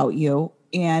worry about you,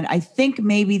 and I think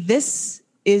maybe this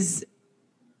is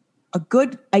a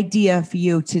good idea for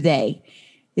you today.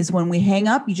 Is when we hang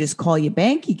up, you just call your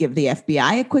bank, you give the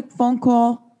FBI a quick phone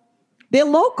call. They're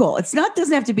local.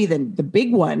 Doesn't have to be the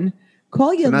big one.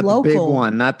 Call your not local. the big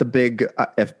one, not the big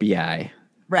FBI.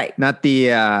 Right. Not the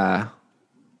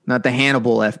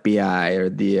Hannibal FBI or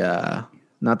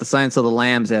not the Silence of the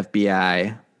Lambs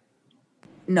FBI.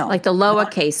 No. Like the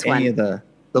lowercase one. Any of the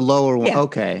lower one. Yeah.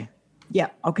 Okay. Yeah.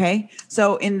 Okay.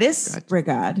 So in this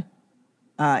regard,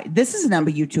 this is a number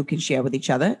you two can share with each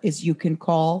other. Is you can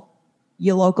call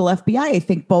your local FBI. I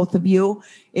think both of you,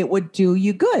 it would do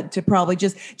you good to probably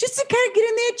just to kind of get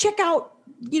in there, check out,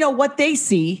 what they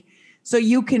see, so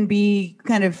you can be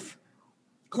kind of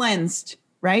cleansed,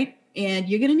 right? and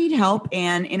you're going to need help.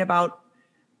 And in about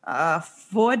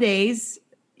 4 days,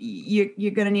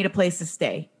 you're going to need a place to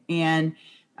stay. And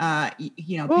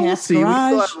We'll past see.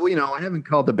 garage. I haven't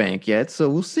called the bank yet, so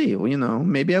we'll see. Well,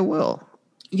 maybe I will.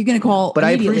 You're going to call, but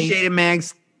I appreciate it,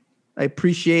 Mags. I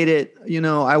appreciate it.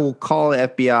 I will call the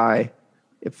FBI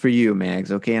for you,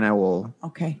 Mags. Okay, and I will.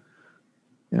 Okay.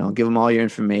 Give them all your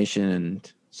information,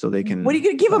 and so they can. What are you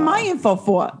going to give them my info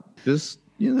for? Just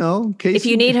in case. If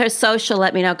you need her social,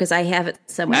 let me know because I have it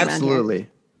somewhere. Absolutely. Around here.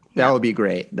 That would be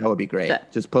great. That would be great.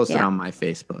 Just post it on my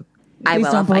Facebook. I will.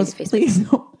 I'll find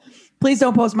Facebook. Please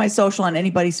don't post my social on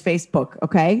anybody's Facebook,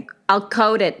 okay? I'll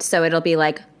code it so it'll be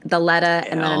like the letter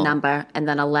and then a number and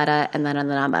then a letter and then a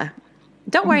number.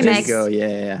 Don't worry, Meg. Go.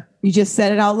 Yeah. You just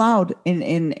said it out loud. And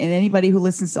anybody who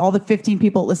listens, all the 15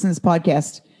 people that listen to this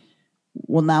podcast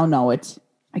will now know it.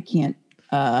 I can't.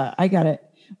 I got it.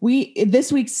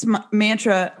 This week's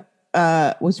mantra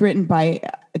was written by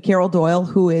Carol Doyle,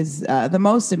 who is the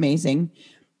most amazing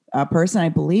person. I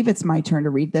believe it's my turn to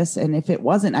read this. And if it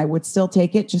wasn't, I would still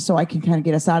take it just so I can kind of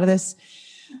get us out of this.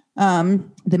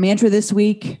 The mantra this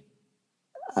week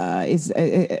is,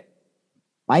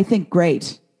 I think,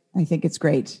 great. I think it's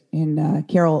great. And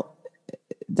Carol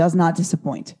does not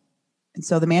disappoint. And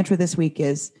so the mantra this week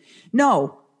is,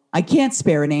 no, I can't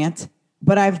spare an ant,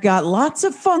 but I've got lots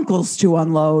of Funkles to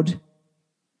unload.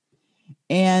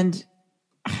 And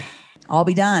I'll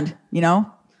be darned,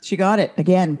 She got it.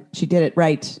 Again, she did it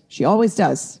right. She always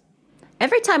does.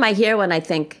 Every time I hear one, I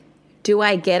think, do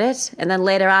I get it? And then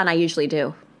later on, I usually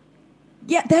do.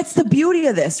 Yeah, that's the beauty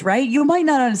of this, right? You might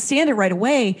not understand it right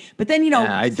away, but then,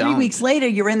 3 weeks later,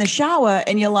 you're in the shower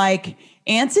and you're like,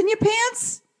 ants in your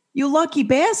pants? You lucky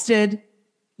bastard.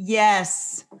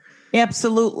 Yes,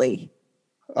 absolutely.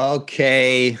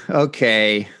 Okay.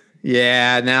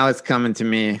 Yeah, now it's coming to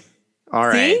me. All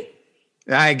right. See?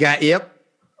 I got, yep.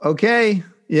 Okay.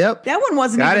 Yep. That one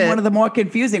wasn't even one of the more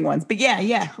confusing ones, but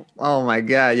yeah. Oh my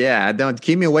God. Yeah. Don't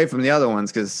keep me away from the other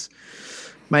ones because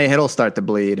my head will start to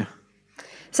bleed.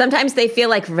 Sometimes they feel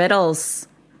like riddles.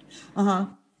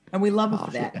 And we love it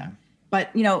for that. Yeah. But,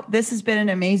 this has been an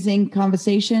amazing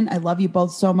conversation. I love you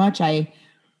both so much. I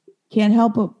can't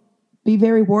help but be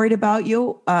very worried about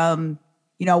you. I've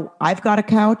got a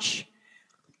couch.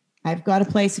 I've got a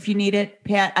place if you need it.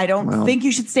 Pat, I don't think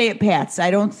you should stay at Pat's.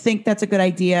 I don't think that's a good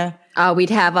idea. Oh, we'd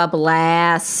have a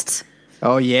blast.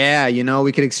 Oh yeah,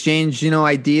 we could exchange,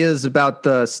 ideas about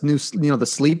the new, the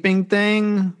sleeping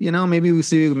thing. Maybe we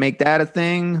see we can make that a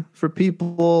thing for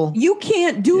people. You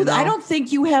can't do that. I don't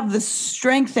think you have the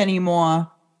strength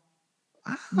anymore.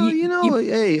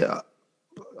 Hey,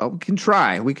 we can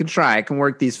try. I can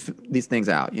work these things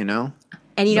out. And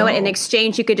you know what? In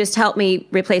exchange, you could just help me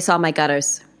replace all my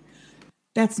gutters.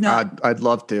 That's not. I'd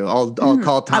love to. I'll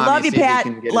call Tommy. I love you, Pat.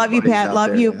 Love you, Pat.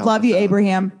 Love you. Love you,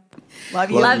 Abraham.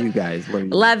 Love you. Love you guys.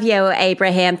 Love you,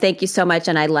 Abraham. Thank you so much.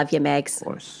 And I love you, Megs. Of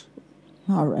course.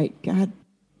 All right. God,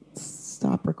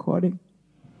 stop recording.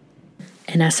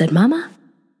 And I said, Mama,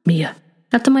 Mia,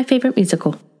 after my favorite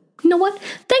musical. You know what?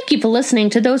 Thank you for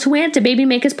listening to Those Who Ant, a Baby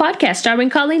Makers podcast,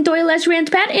 starring Colleen Doyle as your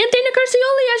Aunt Pat and Dana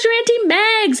Curcioli as your Auntie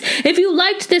Mags. If you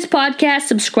liked this podcast,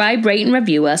 subscribe, rate, and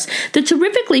review us. The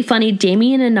terrifically funny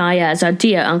Damian and Anaya as our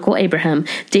dear Uncle Abraham.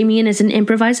 Damian is an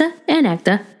improviser, an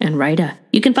actor, and writer.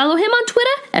 You can follow him on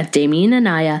Twitter at Damian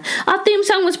Anaya. Our theme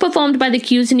song was performed by The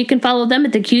Q's, and you can follow them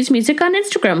at The Q's Music on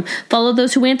Instagram. Follow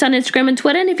Those Who Ant on Instagram and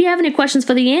Twitter, and if you have any questions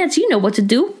for the ants, you know what to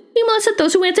do. Email us at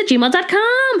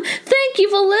thosewhoant@gmail.com. Thank you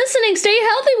for listening. Stay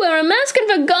healthy, wear a mask, and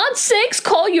for God's sakes,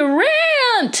 call your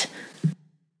aunt.